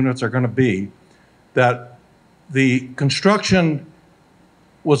 housing units are going to be, that the construction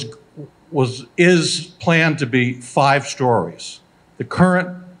is planned to be 5 stories. The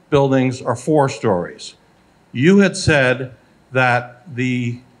current buildings are 4 stories. You had said that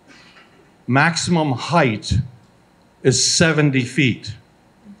the maximum height is 70 feet.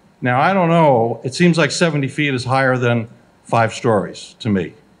 Now, I don't know, it seems like 70 feet is higher than 5 stories to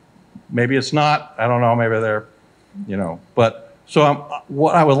me. Maybe it's not, I don't know, maybe they're, you know, but, so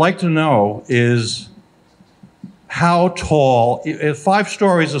what I would like to know is how tall, if 5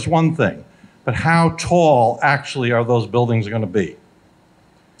 stories is one thing, but how tall actually are those buildings going to be?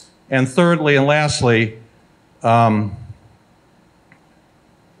 And thirdly and lastly, the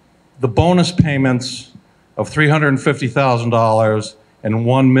bonus payments of $350,000 and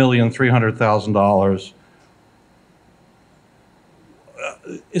 $1,300,000.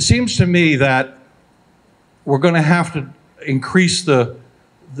 It seems to me that we're going to have to increase the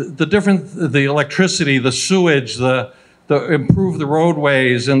electricity, the sewage, the improve the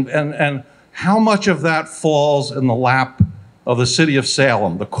roadways, and how much of that falls in the lap of the City of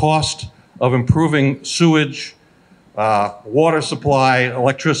Salem? The cost of improving sewage, water supply,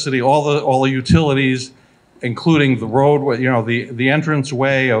 electricity, all the utilities, including the road, you know, the entrance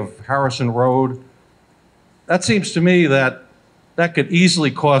way of Harrison Road. That seems to me that could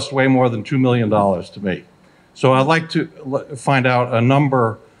easily cost way more than $2 million to me. So I'd like to find out a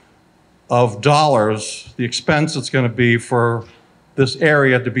number of dollars, the expense it's going to be for this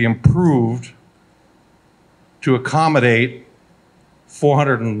area to be improved to accommodate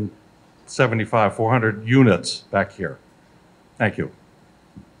 400 units back here. Thank you.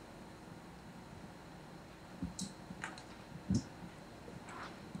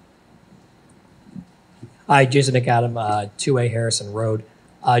 Hi, Jason McAdam, 2A Harrison Road.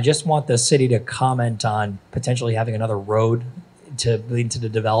 I just want the city to comment on potentially having another road to lead to the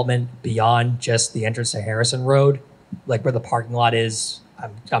development beyond just the entrance to Harrison Road, like where the parking lot is.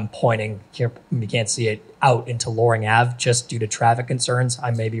 I'm pointing here, you can't see it, out into Loring Ave just due to traffic concerns. I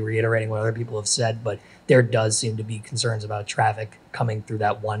may be reiterating what other people have said, but there does seem to be concerns about traffic coming through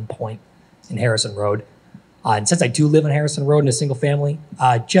that one point in Harrison Road. And since I do live in Harrison Road in a single family,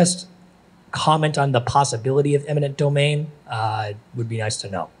 just comment on the possibility of eminent domain would be nice to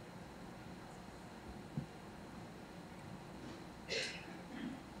know.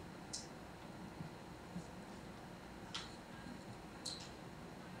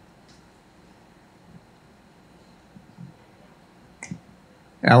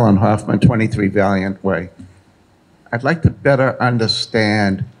 Alan Hoffman, 23 Valiant Way. I'd like to better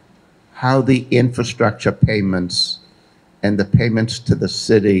understand how the infrastructure payments and the payments to the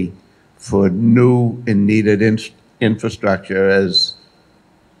city for new and needed infrastructure, as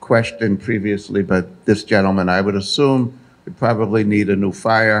questioned previously by this gentleman. I would assume you probably need a new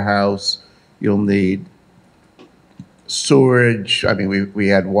firehouse. You'll need sewerage. I mean, we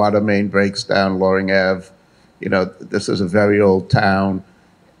had water main breaks down Loring Ave. You know, this is a very old town,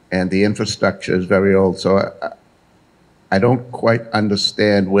 and the infrastructure is very old. So I don't quite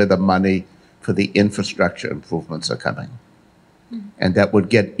understand where the money for the infrastructure improvements are coming. And that would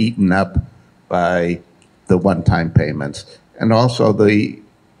get eaten up by the one-time payments. And also the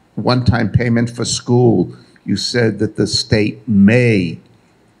one-time payment for school, you said that the state may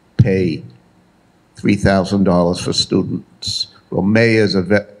pay $3,000 for students. Well,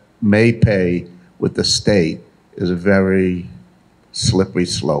 may pay with the state is a very slippery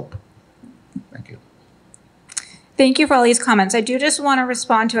slope. Thank you. Thank you for all these comments. I do just want to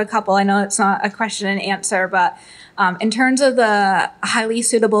respond to a couple. I know it's not a question and answer, but in terms of the highly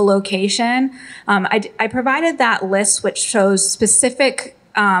suitable location, I provided that list which shows specific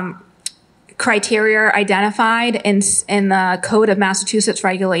criteria identified in the Code of Massachusetts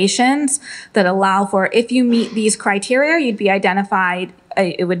regulations that allow for, if you meet these criteria, you'd be identified,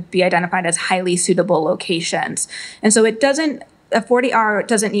 it would be identified as highly suitable locations. And so it doesn't, a 40R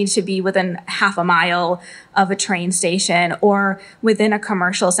doesn't need to be within half a mile of a train station or within a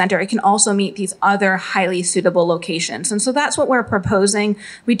commercial center. It can also meet these other highly suitable locations. And so that's what we're proposing.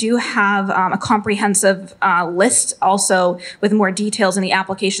 We do have a comprehensive list also with more details in the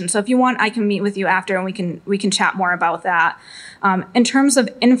application. So if you want, I can meet with you after and we can chat more about that. In terms of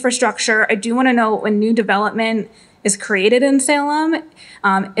infrastructure, I do want to know when new development is created in Salem,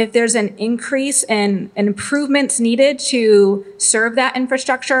 if there's an increase in improvements needed to serve that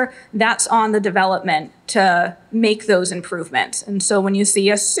infrastructure, that's on the development to make those improvements. And so when you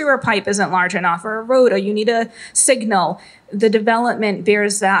see a sewer pipe isn't large enough or a road or you need a signal, the development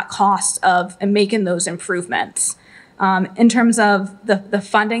bears that cost of making those improvements. In terms of the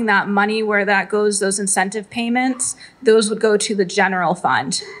funding, that money, where that goes, those incentive payments, those would go to the general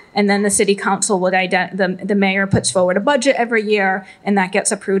fund. And then the city council would, the mayor puts forward a budget every year, and that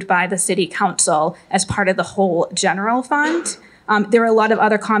gets approved by the city council as part of the whole general fund. There are a lot of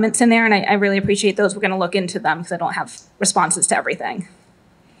other comments in there, and I really appreciate those. We're going to look into them because I don't have responses to everything.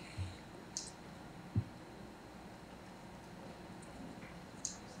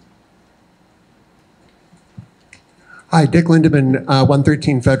 Hi, Dick Lindeman,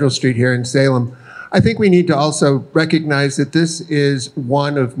 113 Federal Street here in Salem. I think we need to also recognize that this is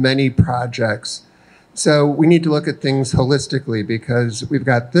one of many projects. So we need to look at things holistically because we've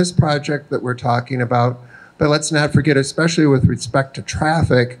got this project that we're talking about, but let's not forget, especially with respect to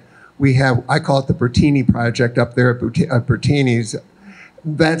traffic, we have, I call it the Bertini project up there at Bertini's.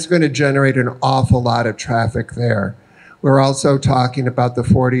 That's going to generate an awful lot of traffic there. We're also talking about the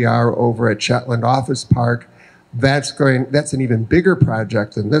 40R over at Shetland Office Park. That's an even bigger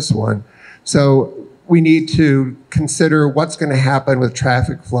project than this one. So we need to consider what's going to happen with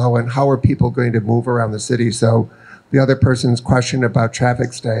traffic flow and how are people going to move around the city. So the other person's question about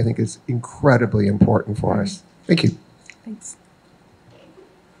traffic study, I think, is incredibly important for us. Thank you. Thanks.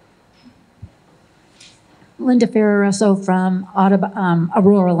 Linda Ferraroso from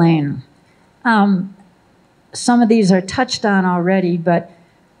Aurora Lane. Some of these are touched on already, but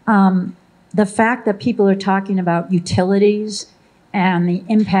the fact that people are talking about utilities and the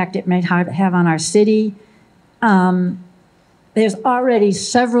impact it may have on our city, there's already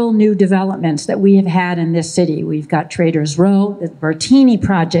several new developments that we have had in this city. We've got Traders Row. The Bertini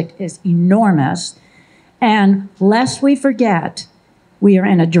project is enormous. And lest we forget, we are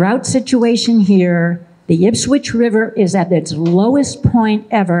in a drought situation here. The Ipswich River is at its lowest point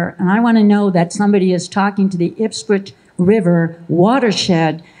ever. And I want to know that somebody is talking to the Ipswich River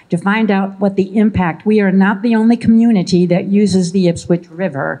watershed to find out what the impact. We are not the only community that uses the Ipswich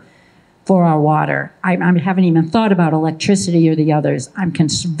River for our water. I haven't even thought about electricity or the others. I'm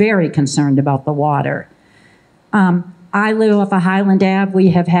very concerned about the water. I live off of Highland Ave.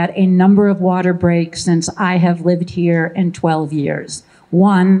 We have had a number of water breaks since I have lived here in 12 years.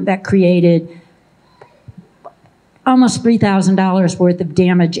 One that created almost $3,000 worth of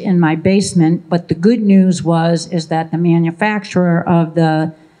damage in my basement, but the good news is that the manufacturer of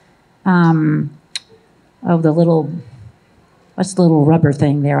the little, what's the little rubber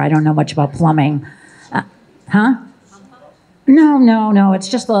thing there? I don't know much about plumbing. Huh? No, it's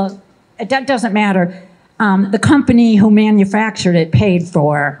just that doesn't matter. The company who manufactured it paid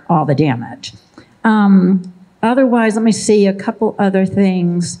for all the damage. Otherwise, let me see a couple other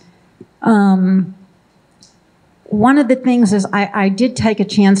things. One of the things is I did take a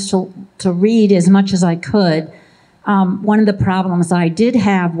chance to read as much as I could. One of the problems I did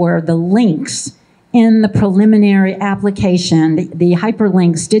have were the links in the preliminary application. The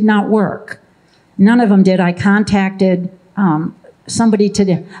hyperlinks did not work. None of them did. I contacted somebody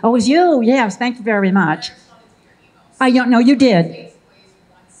today. Oh, it was you? Yes, thank you very much. I don't know, you did.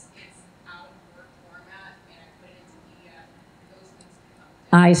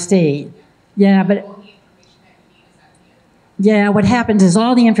 I see. Yeah, but yeah, what happens is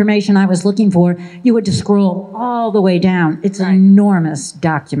all the information I was looking for, you had to scroll all the way down. It's an enormous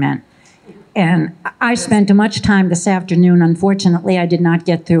document. And I spent much time this afternoon. Unfortunately, I did not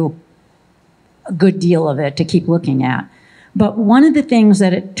get through a good deal of it to keep looking at. But one of the things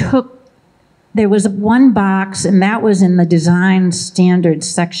that it took there was one box, and that was in the design standards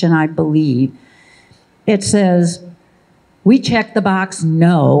section, I believe. It says, we checked the box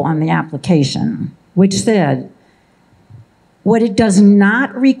no on the application, which said, what it does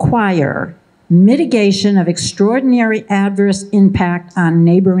not require mitigation of extraordinary adverse impact on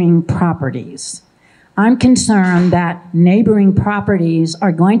neighboring properties. I'm concerned that neighboring properties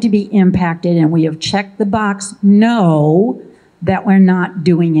are going to be impacted, and we have checked the box no, that we're not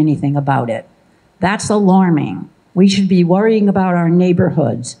doing anything about it. That's alarming. We should be worrying about our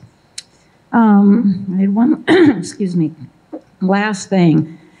neighborhoods. I had one, excuse me, last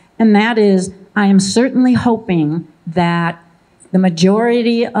thing, and that is I am certainly hoping that the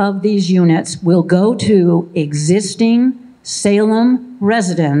majority of these units will go to existing Salem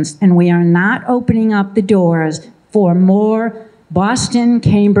residents, and we are not opening up the doors for more Boston,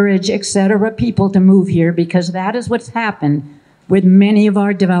 Cambridge, et cetera, people to move here, because that is what's happened with many of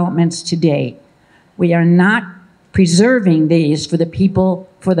our developments to date. We are not preserving these for the people,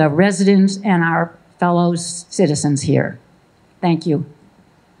 for the residents and our fellow citizens here. Thank you.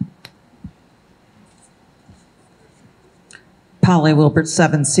 Polly Wilbert,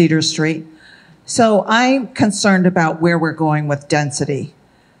 7 Cedar Street. So I'm concerned about where we're going with density.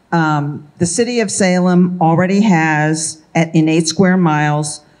 The city of Salem already has, in 8 square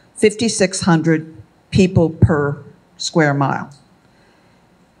miles, 5,600 people per square mile.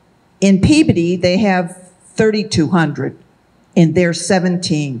 In Peabody, they have 3,200 in their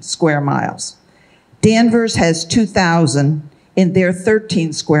 17 square miles. Danvers has 2,000 in their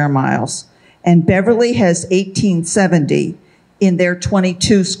 13 square miles, and Beverly has 1,870 in their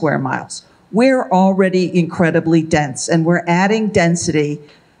 22 square miles. We're already incredibly dense, and we're adding density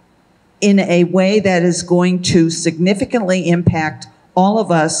in a way that is going to significantly impact all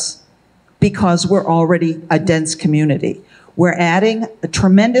of us because we're already a dense community. We're adding a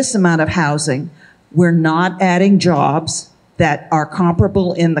tremendous amount of housing. We're not adding jobs that are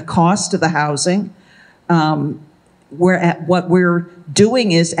comparable in the cost of the housing. What we're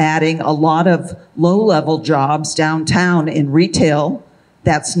doing is adding a lot of low-level jobs downtown in retail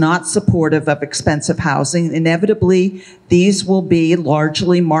that's not supportive of expensive housing. Inevitably, these will be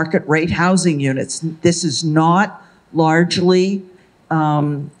largely market rate housing units. This is not largely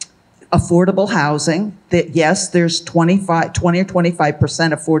affordable housing. That yes, there's 20 or 25%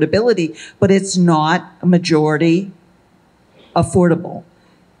 affordability, but it's not a majority affordable.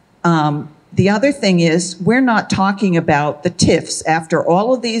 The other thing is, we're not talking about the TIFs. After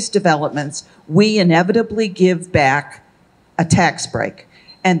all of these developments, we inevitably give back a tax break.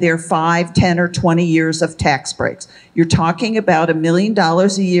 And they're 5, 10, or 20 years of tax breaks. You're talking about $1 million a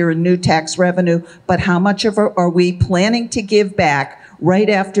year in new tax revenue, but how much are we planning to give back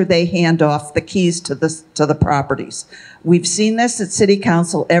right after they hand off the keys to the properties? We've seen this at City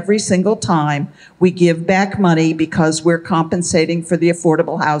Council every single time. We give back money because we're compensating for the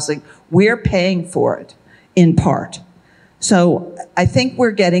affordable housing. We're paying for it, in part. So I think we're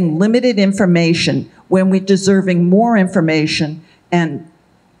getting limited information when we're deserving more information and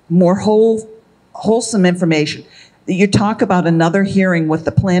more wholesome information. You talk about another hearing with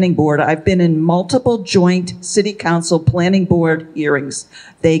the planning board. I've been in multiple joint city council planning board hearings.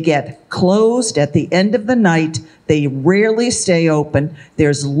 They get closed at the end of the night. They rarely stay open.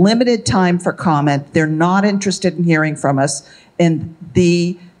 There's limited time for comment. They're not interested in hearing from us. And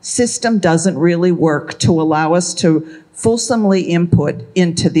the system doesn't really work to allow us to fulsomely input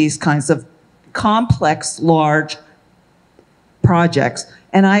into these kinds of complex, large projects.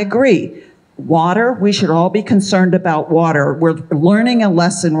 And I agree. Water, we should all be concerned about water. We're learning a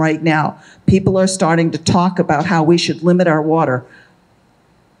lesson right now. People are starting to talk about how we should limit our water.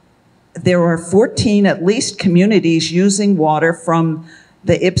 There are 14 at least communities using water from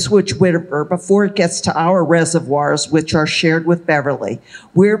the Ipswich River before it gets to our reservoirs, which are shared with Beverly.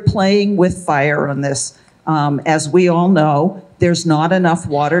 We're playing with fire on this. As we all know, there's not enough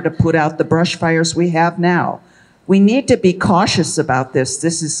water to put out the brush fires we have now. We need to be cautious about this.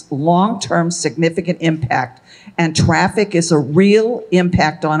 This is long-term significant impact, and traffic is a real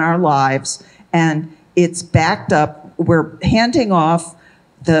impact on our lives, and it's backed up. We're handing off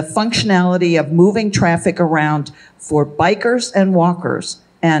the functionality of moving traffic around for bikers and walkers,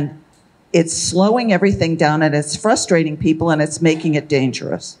 and it's slowing everything down, and it's frustrating people, and it's making it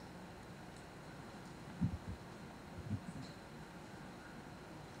dangerous.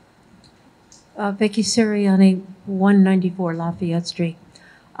 Vicky Siriani, 194 Lafayette Street.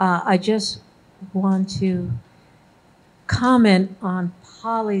 I just want to comment on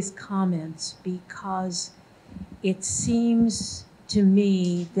Polly's comments because it seems to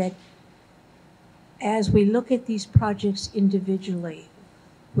me that as we look at these projects individually,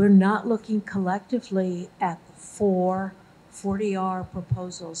 We're not looking collectively at the 40R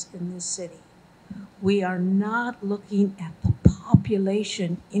proposals in this city. We are not looking at the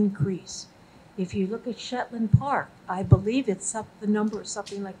population increase. If you look at Shetland Park, I believe it's up, the number is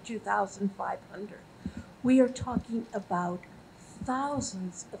something like 2,500. We are talking about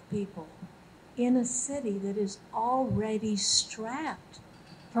thousands of people in a city that is already strapped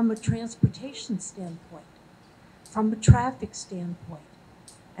from a transportation standpoint, from a traffic standpoint.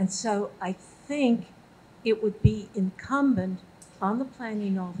 And so I think it would be incumbent on the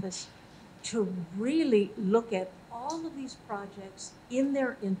planning office to really look at all of these projects in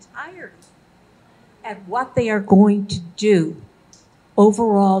their entirety at what they are going to do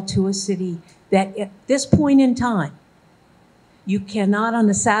overall to a city that at this point in time, you cannot, on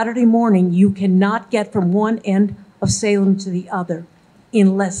a Saturday morning, you cannot get from one end of Salem to the other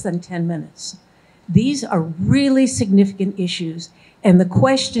in less than 10 minutes. These are really significant issues. And the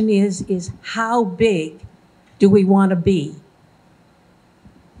question is how big do we want to be?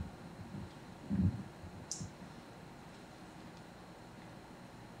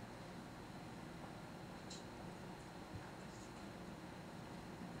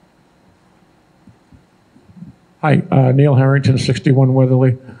 Hi, Neil Harrington, 61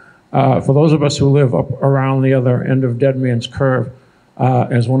 Weatherly. For those of us who live up around the other end of Dead Man's Curve,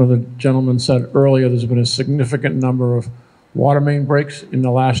 as one of the gentlemen said earlier, there's been a significant number of water main breaks in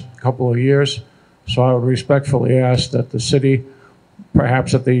the last couple of years. So I would respectfully ask that the city,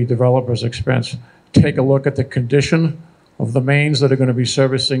 perhaps at the developer's expense, take a look at the condition of the mains that are going to be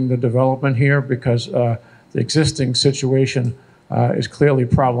servicing the development here, because the existing situation is clearly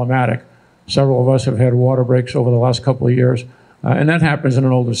problematic. Several of us have had water breaks over the last couple of years, and that happens in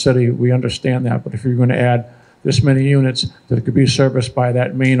an older city. We understand that, but if you're going to add this many units that could be serviced by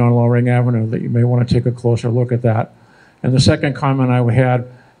that main on Loring Avenue, that you may want to take a closer look at that. And the second comment I had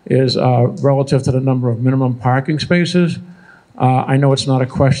is relative to the number of minimum parking spaces. I know it's not a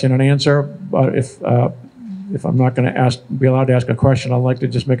question and answer, but if I'm not going to be allowed to ask a question, I'd like to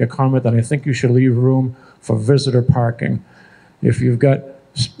just make a comment that I think you should leave room for visitor parking. If you've got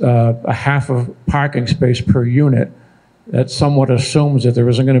a half of parking space per unit, that somewhat assumes that there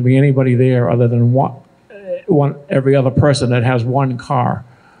isn't going to be anybody there other than every other person that has one car.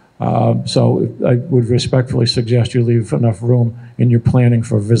 So I would respectfully suggest you leave enough room in your planning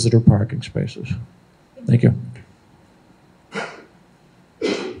for visitor parking spaces. Thank you.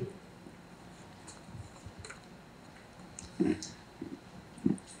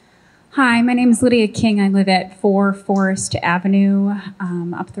 Hi, my name is Lydia King. I live at 4 Forest Avenue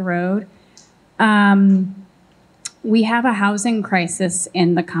up the road. We have a housing crisis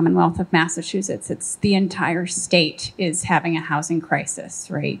in the Commonwealth of Massachusetts. It's the entire state is having a housing crisis,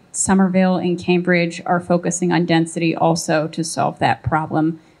 right? Somerville and Cambridge are focusing on density also to solve that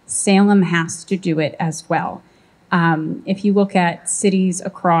problem. Salem has to do it as well. If you look at cities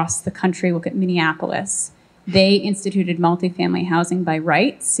across the country, look at Minneapolis, they instituted multifamily housing by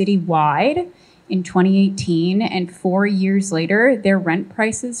right citywide in 2018, and 4 years later, their rent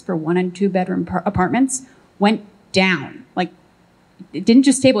prices for 1 and 2 bedroom apartments went down. Like, it didn't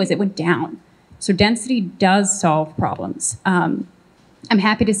just stabilize, it went down. So density does solve problems. I'm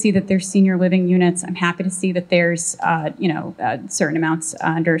happy to see that there's senior living units. I'm happy to see that there's, certain amounts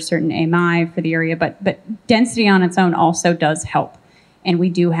under a certain AMI for the area, but density on its own also does help. And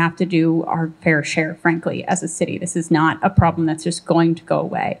we do have to do our fair share, frankly, as a city. This is not a problem that's just going to go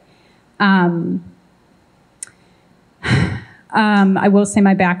away. I will say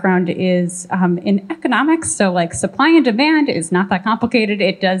my background is in economics, so like supply and demand is not that complicated.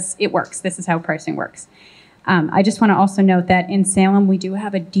 It works. This is how pricing works. I just want to also note that in Salem, we do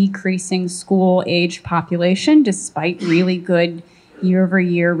have a decreasing school-age population despite really good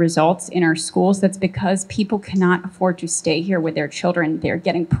year-over-year results in our schools. That's because people cannot afford to stay here with their children. They're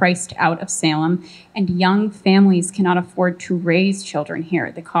getting priced out of Salem, and young families cannot afford to raise children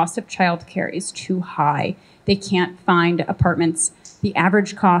here. The cost of childcare is too high. They can't find apartments. The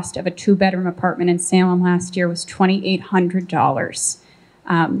average cost of a 2-bedroom apartment in Salem last year was $2,800.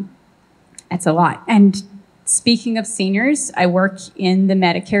 That's a lot. And speaking of seniors, I work in the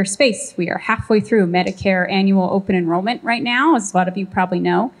Medicare space. We are halfway through Medicare annual open enrollment right now, as a lot of you probably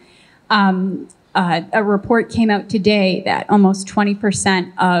know. A report came out today that almost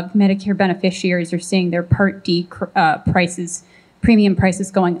 20% of Medicare beneficiaries are seeing their Part D premium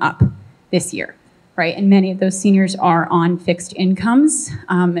prices going up this year, right? And many of those seniors are on fixed incomes.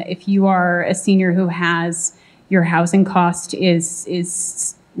 If you are a senior who has your housing cost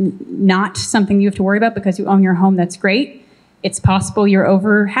is not something you have to worry about because you own your home, that's great. It's possible you're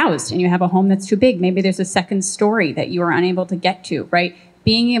overhoused and you have a home that's too big. Maybe there's a second story that you are unable to get to, right?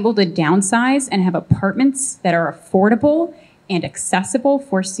 being able to downsize and have apartments that are affordable and accessible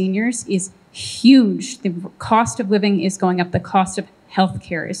for seniors is huge. The cost of living is going up, the cost of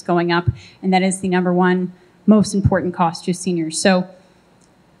healthcare is going up, and that is the number one most important cost to seniors. So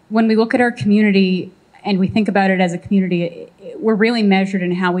when we look at our community and we think about it as a community, we're really measured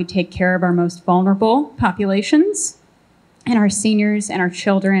in how we take care of our most vulnerable populations, and our seniors and our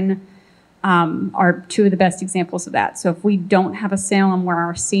children are two of the best examples of that. So if we don't have a Salem where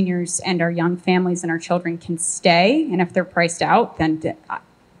our seniors and our young families and our children can stay, and if they're priced out, then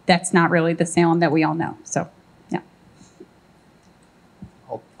that's not really the Salem that we all know. So, yeah.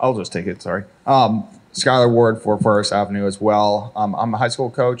 I'll just take it, sorry. Skylar Ward for Forest Avenue as well. I'm a high school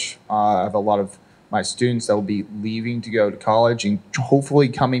coach. I have a lot of my students that will be leaving to go to college and hopefully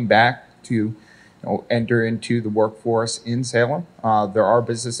coming back to enter into the workforce in Salem. There are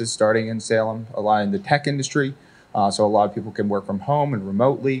businesses starting in Salem, a lot in the tech industry, so a lot of people can work from home and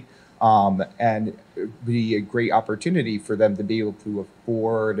remotely, and it would be a great opportunity for them to be able to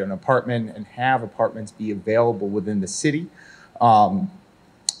afford an apartment and have apartments be available within the city. I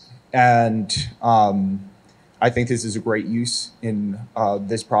think this is a great use in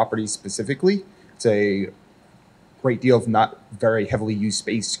this property specifically. It's a great deal of not very heavily used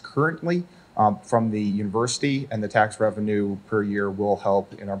space currently from the university, and the tax revenue per year will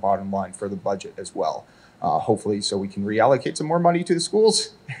help in our bottom line for the budget as well. Hopefully, so we can reallocate some more money to the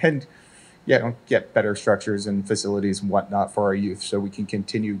schools and get better structures and facilities and whatnot for our youth, so we can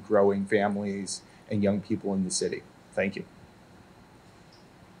continue growing families and young people in the city. Thank you.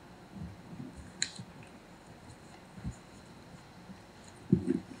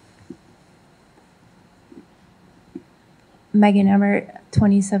 Megan Emmert,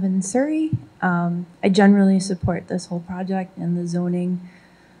 27 Surrey. I generally support this whole project and the zoning,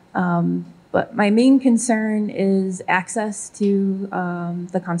 but my main concern is access to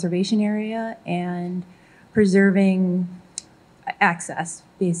the conservation area and preserving access,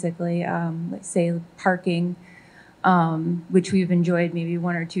 basically. Let's say parking, which we've enjoyed maybe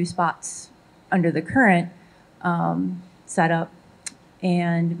one or two spots under the current setup,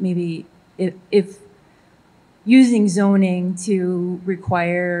 and maybe if using zoning to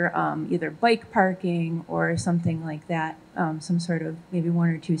require either bike parking or something like that, some sort of maybe one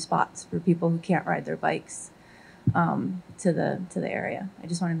or two spots for people who can't ride their bikes to the area. I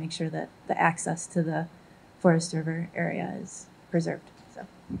just want to make sure that the access to the Forest River area is preserved. So.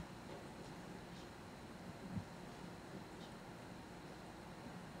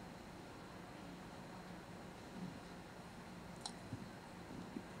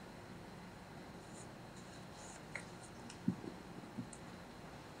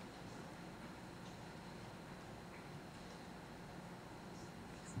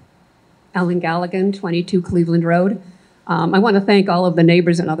 Ellen Galligan, 22 Cleveland Road. I want to thank all of the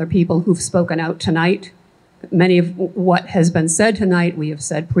neighbors and other people who've spoken out tonight. Many of what has been said tonight, we have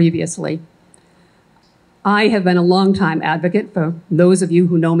said previously. I have been a longtime advocate for those of you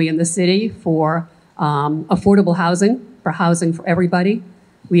who know me in the city for affordable housing for everybody.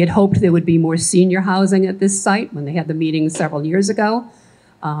 We had hoped there would be more senior housing at this site when they had the meeting several years ago.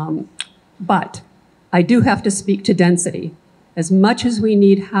 But I do have to speak to density. As much as we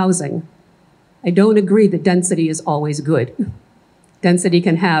need housing, I don't agree that density is always good. Density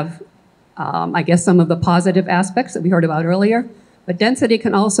can have, I guess, some of the positive aspects that we heard about earlier, but density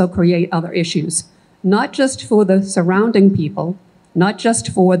can also create other issues, not just for the surrounding people, not just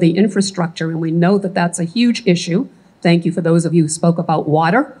for the infrastructure, and we know that that's a huge issue. Thank you for those of you who spoke about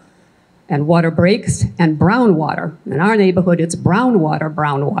water and water breaks and brown water. In our neighborhood, it's brown water,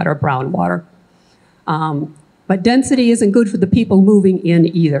 brown water, brown water. But density isn't good for the people moving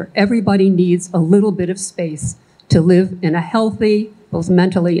in either. Everybody needs a little bit of space to live in a healthy, both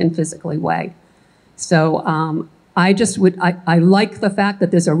mentally and physically way. So I like the fact that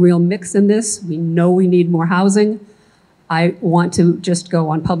there's a real mix in this. We know we need more housing. I want to just go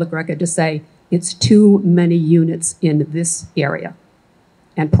on public record to say it's too many units in this area,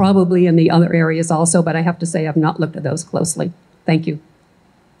 and probably in the other areas also, but I have to say I've not looked at those closely. Thank you.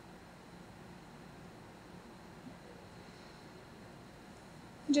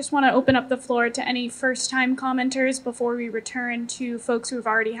 I just want to open up the floor to any first-time commenters before we return to folks who have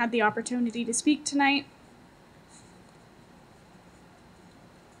already had the opportunity to speak tonight.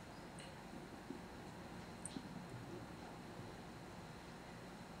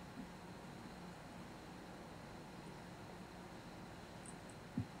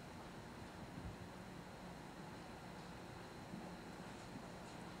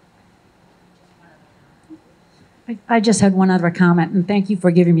 I just had one other comment, and thank you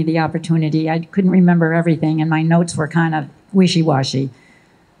for giving me the opportunity. I couldn't remember everything, and my notes were kind of wishy-washy.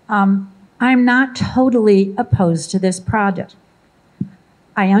 I'm not totally opposed to this project.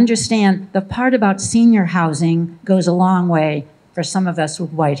 I understand the part about senior housing goes a long way for some of us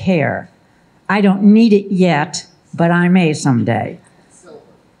with white hair. I don't need it yet, but I may someday.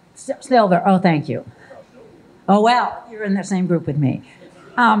 Silver, oh, thank you. Oh, well, you're in the same group with me.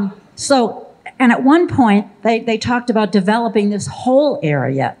 And at one point, they talked about developing this whole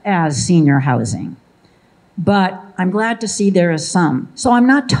area as senior housing. But I'm glad to see there is some. So I'm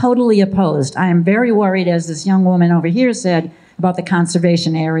not totally opposed. I am very worried, as this young woman over here said, about the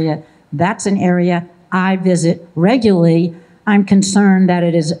conservation area. That's an area I visit regularly. I'm concerned that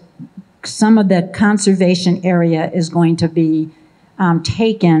it is some of the conservation area is going to be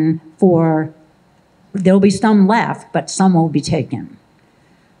taken for, there'll be some left, but some will be taken.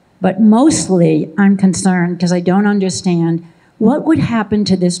 But mostly I'm concerned because I don't understand what would happen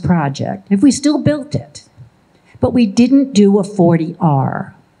to this project if we still built it, but we didn't do a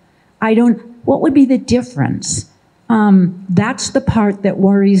 40R. What would be the difference? That's the part that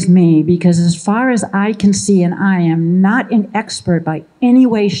worries me, because as far as I can see, and I am not an expert by any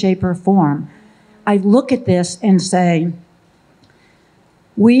way, shape, or form, I look at this and say,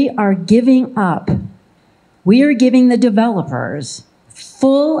 we are giving the developers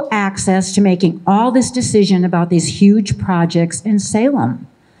full access to making all this decision about these huge projects in Salem.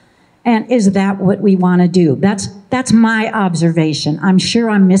 And is that what we want to do? That's my observation. I'm sure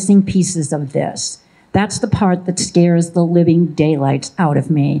I'm missing pieces of this. That's the part that scares the living daylights out of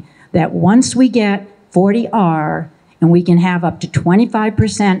me, that once we get 40R and we can have up to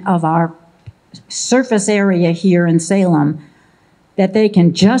 25% of our surface area here in Salem, that they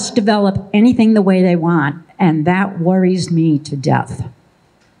can just develop anything the way they want, and that worries me to death.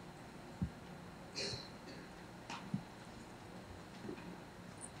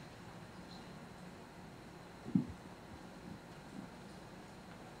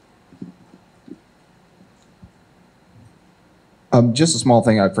 Just a small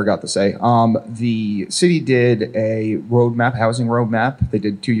thing I forgot to say. The city did a roadmap, housing roadmap. They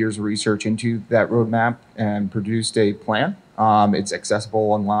did 2 years of research into that roadmap and produced a plan. It's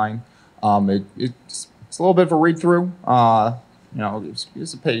accessible online. It's a little bit of a read through.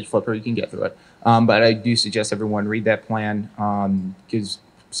 It's a page flipper. You can get through it. But I do suggest everyone read that plan. Gives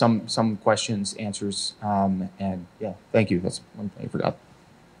some questions, answers, and yeah, thank you. That's one thing I forgot.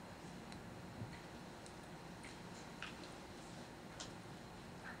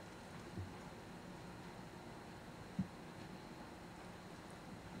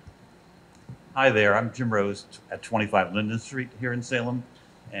 Hi there, I'm Jim Rose at 25 Linden Street here in Salem.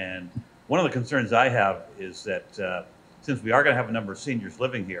 And one of the concerns I have is that since we are going to have a number of seniors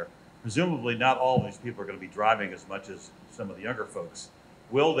living here, presumably not all of these people are going to be driving as much as some of the younger folks.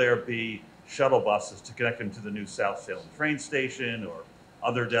 Will there be shuttle buses to connect them to the new South Salem train station or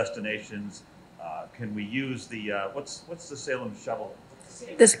other destinations? Can we use the, what's the Salem shuttle?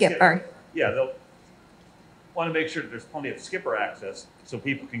 The Skipper. Yeah, they'll want to make sure that there's plenty of skipper access so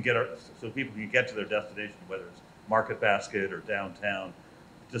people can get to their destination, whether it's Market Basket or downtown.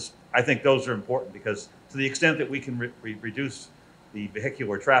 I think those are important, because to the extent that we can reduce the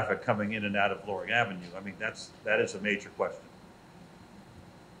vehicular traffic coming in and out of Loring Avenue, I mean, that is a major question.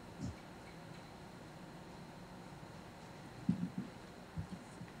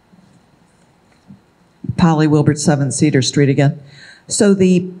 Polly Wilbert, 7 Cedar Street again. So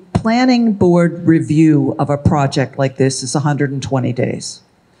the planning board review of a project like this is 120 days.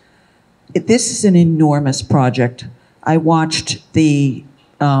 This is an enormous project. I watched the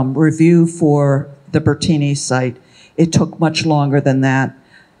review for the Bertini site. It took much longer than that.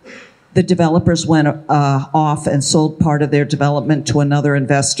 The developers went off and sold part of their development to another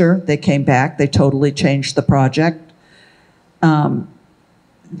investor. They came back, they totally changed the project.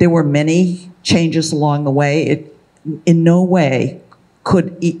 There were many changes along the way. In no way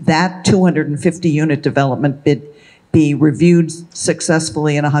could that 250 unit development bid be reviewed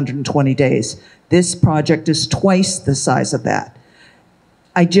successfully in 120 days. This project is twice the size of that.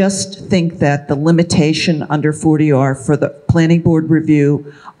 I just think that the limitation under 40R for the planning board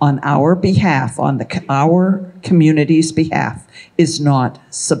review on our behalf, on our community's behalf, is not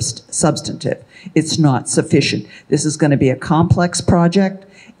substantive. It's not sufficient. This is going to be a complex project.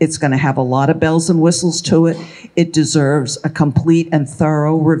 It's going to have a lot of bells and whistles to it. It deserves a complete and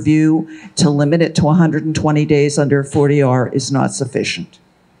thorough review. To limit it to 120 days under 40R is not sufficient.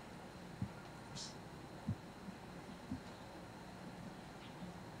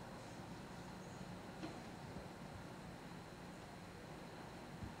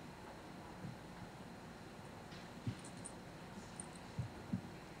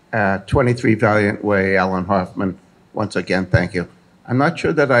 #23 Valiant Way, Alan Hoffman. Once again, thank you. I'm not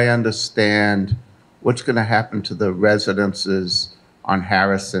sure that I understand what's going to happen to the residences on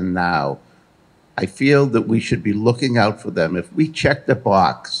Harrison now. I feel that we should be looking out for them. If we check the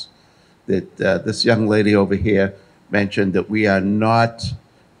box that this young lady over here mentioned, that we are not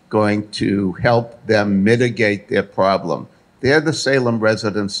going to help them mitigate their problem. They're the Salem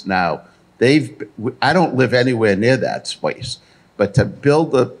residents now. I don't live anywhere near that space, but to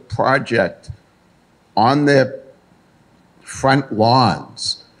build a project on their front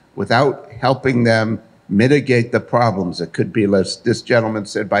lawns without helping them mitigate the problems. It could be, as this gentleman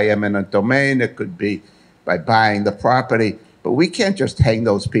said, by eminent domain. It could be by buying the property. But we can't just hang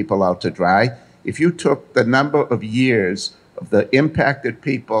those people out to dry. If you took the number of years of the impacted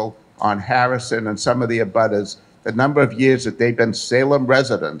people on Harrison and some of the abutters, the number of years that they've been Salem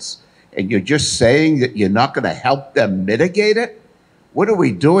residents, and you're just saying that you're not going to help them mitigate it, what are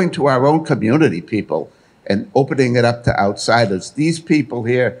we doing to our own community, people, and opening it up to outsiders? These people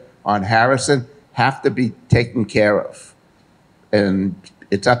here on Harrison have to be taken care of. And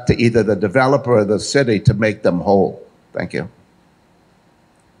it's up to either the developer or the city to make them whole. Thank you.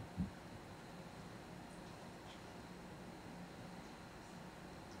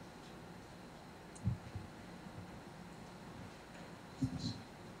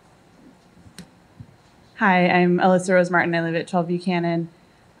 Hi, I'm Alyssa Rose Martin. I live at 12 Buchanan.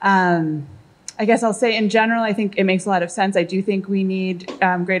 I guess I'll say in general, I think it makes a lot of sense. I do think we need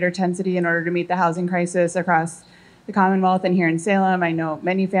greater density in order to meet the housing crisis across the Commonwealth and here in Salem. I know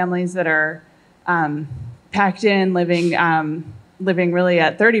many families that are packed in, living really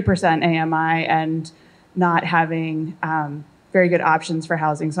at 30% AMI and not having very good options for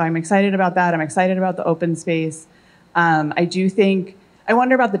housing. So I'm excited about that. I'm excited about the open space. I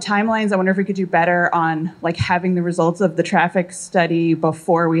wonder about the timelines. I wonder if we could do better on like having the results of the traffic study and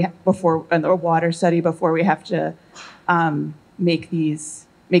the water study before we have to make these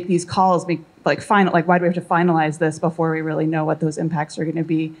calls. Why do we have to finalize this before we really know what those impacts are going to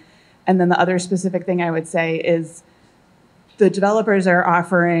be? And then the other specific thing I would say is the developers are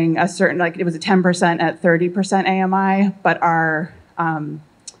offering a certain, like it was a 10% at 30% AMI, but our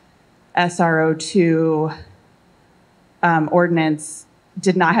SRO2 ordinance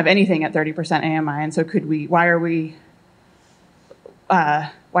did not have anything at 30% AMI. And so why are we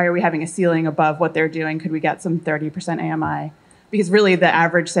having a ceiling above what they're doing? Could we get some 30% AMI? Because really the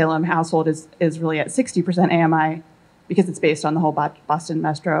average Salem household is really at 60% AMI because it's based on the whole Boston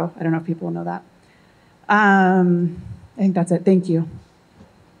Metro. I don't know if people know that. I think that's it. Thank you.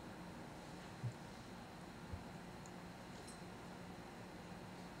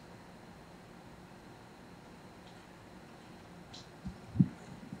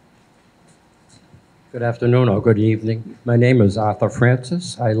 Good afternoon or good evening. My name is Arthur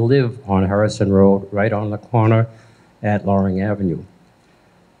Francis. I live on Harrison Road, right on the corner at Loring Avenue.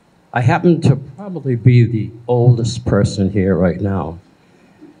 I happen to probably be the oldest person here right now.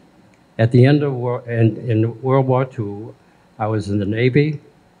 At the end of in World War II, I was in the Navy,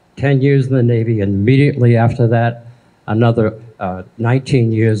 10 years in the Navy, and immediately after that, another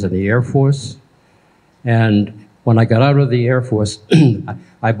 19 years in the Air Force. And when I got out of the Air Force,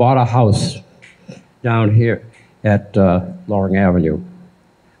 I bought a house down here at Loring Avenue.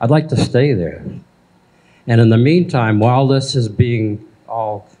 I'd like to stay there. And in the meantime, while this is being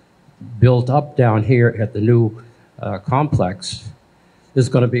all built up down here at the new complex, there's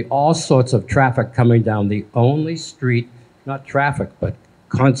going to be all sorts of traffic coming down the only street, not traffic, but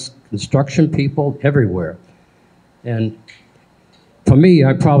construction people everywhere. And for me,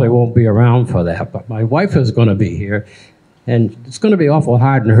 I probably won't be around for that, but my wife is going to be here, and it's going to be awful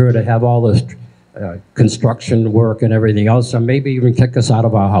hard on her to have all this construction work and everything else, and maybe even kick us out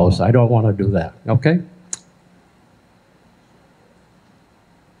of our house. I don't want to do that, okay?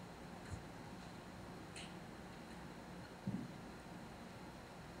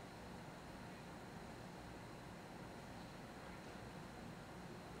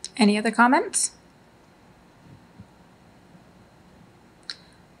 Any other comments?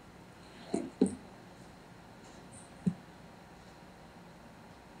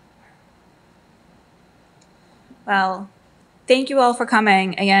 Well, thank you all for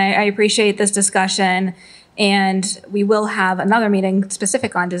coming. Again, I appreciate this discussion, and we will have another meeting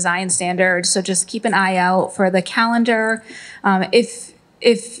specific on design standards, so just keep an eye out for the calendar. If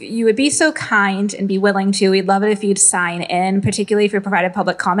if you would be so kind and be willing to, we'd love it if you'd sign in, particularly if you provided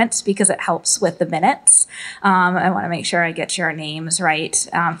public comments, because it helps with the minutes. I want to make sure I get your names right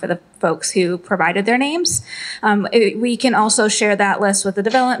for the folks who provided their names. We can also share that list with the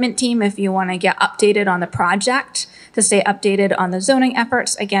development team if you want to get updated on the project, to stay updated on the zoning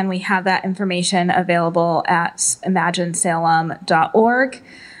efforts. Again, we have that information available at imaginesalem.org.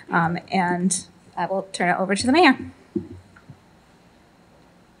 And I will turn it over to the mayor.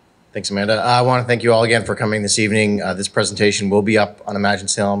 Thanks, Amanda. I want to thank you all again for coming this evening. This presentation will be up on Imagine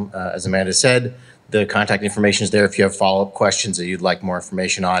Salem. As Amanda said, the contact information is there if you have follow-up questions that you'd like more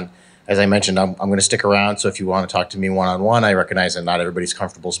information on. As I mentioned, I'm going to stick around, so if you want to talk to me one-on-one, I recognize that not everybody's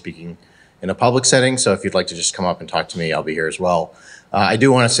comfortable speaking in a public setting, so if you'd like to just come up and talk to me, I'll be here as well. I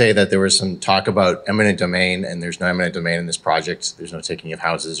do want to say that there was some talk about eminent domain, and there's no eminent domain in this project. There's no taking of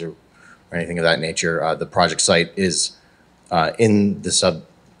houses or anything of that nature. The project site is in the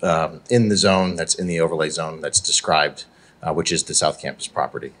zone that's in the overlay zone that's described, which is the South Campus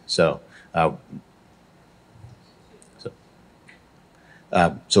property. So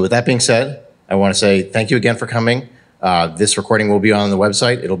with that being said, I want to say thank you again for coming. This recording will be on the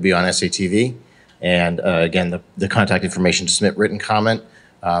website. It'll be on SATV. And again, the contact information to submit written comment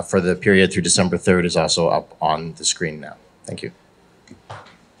for the period through December 3rd is also up on the screen now. Thank you.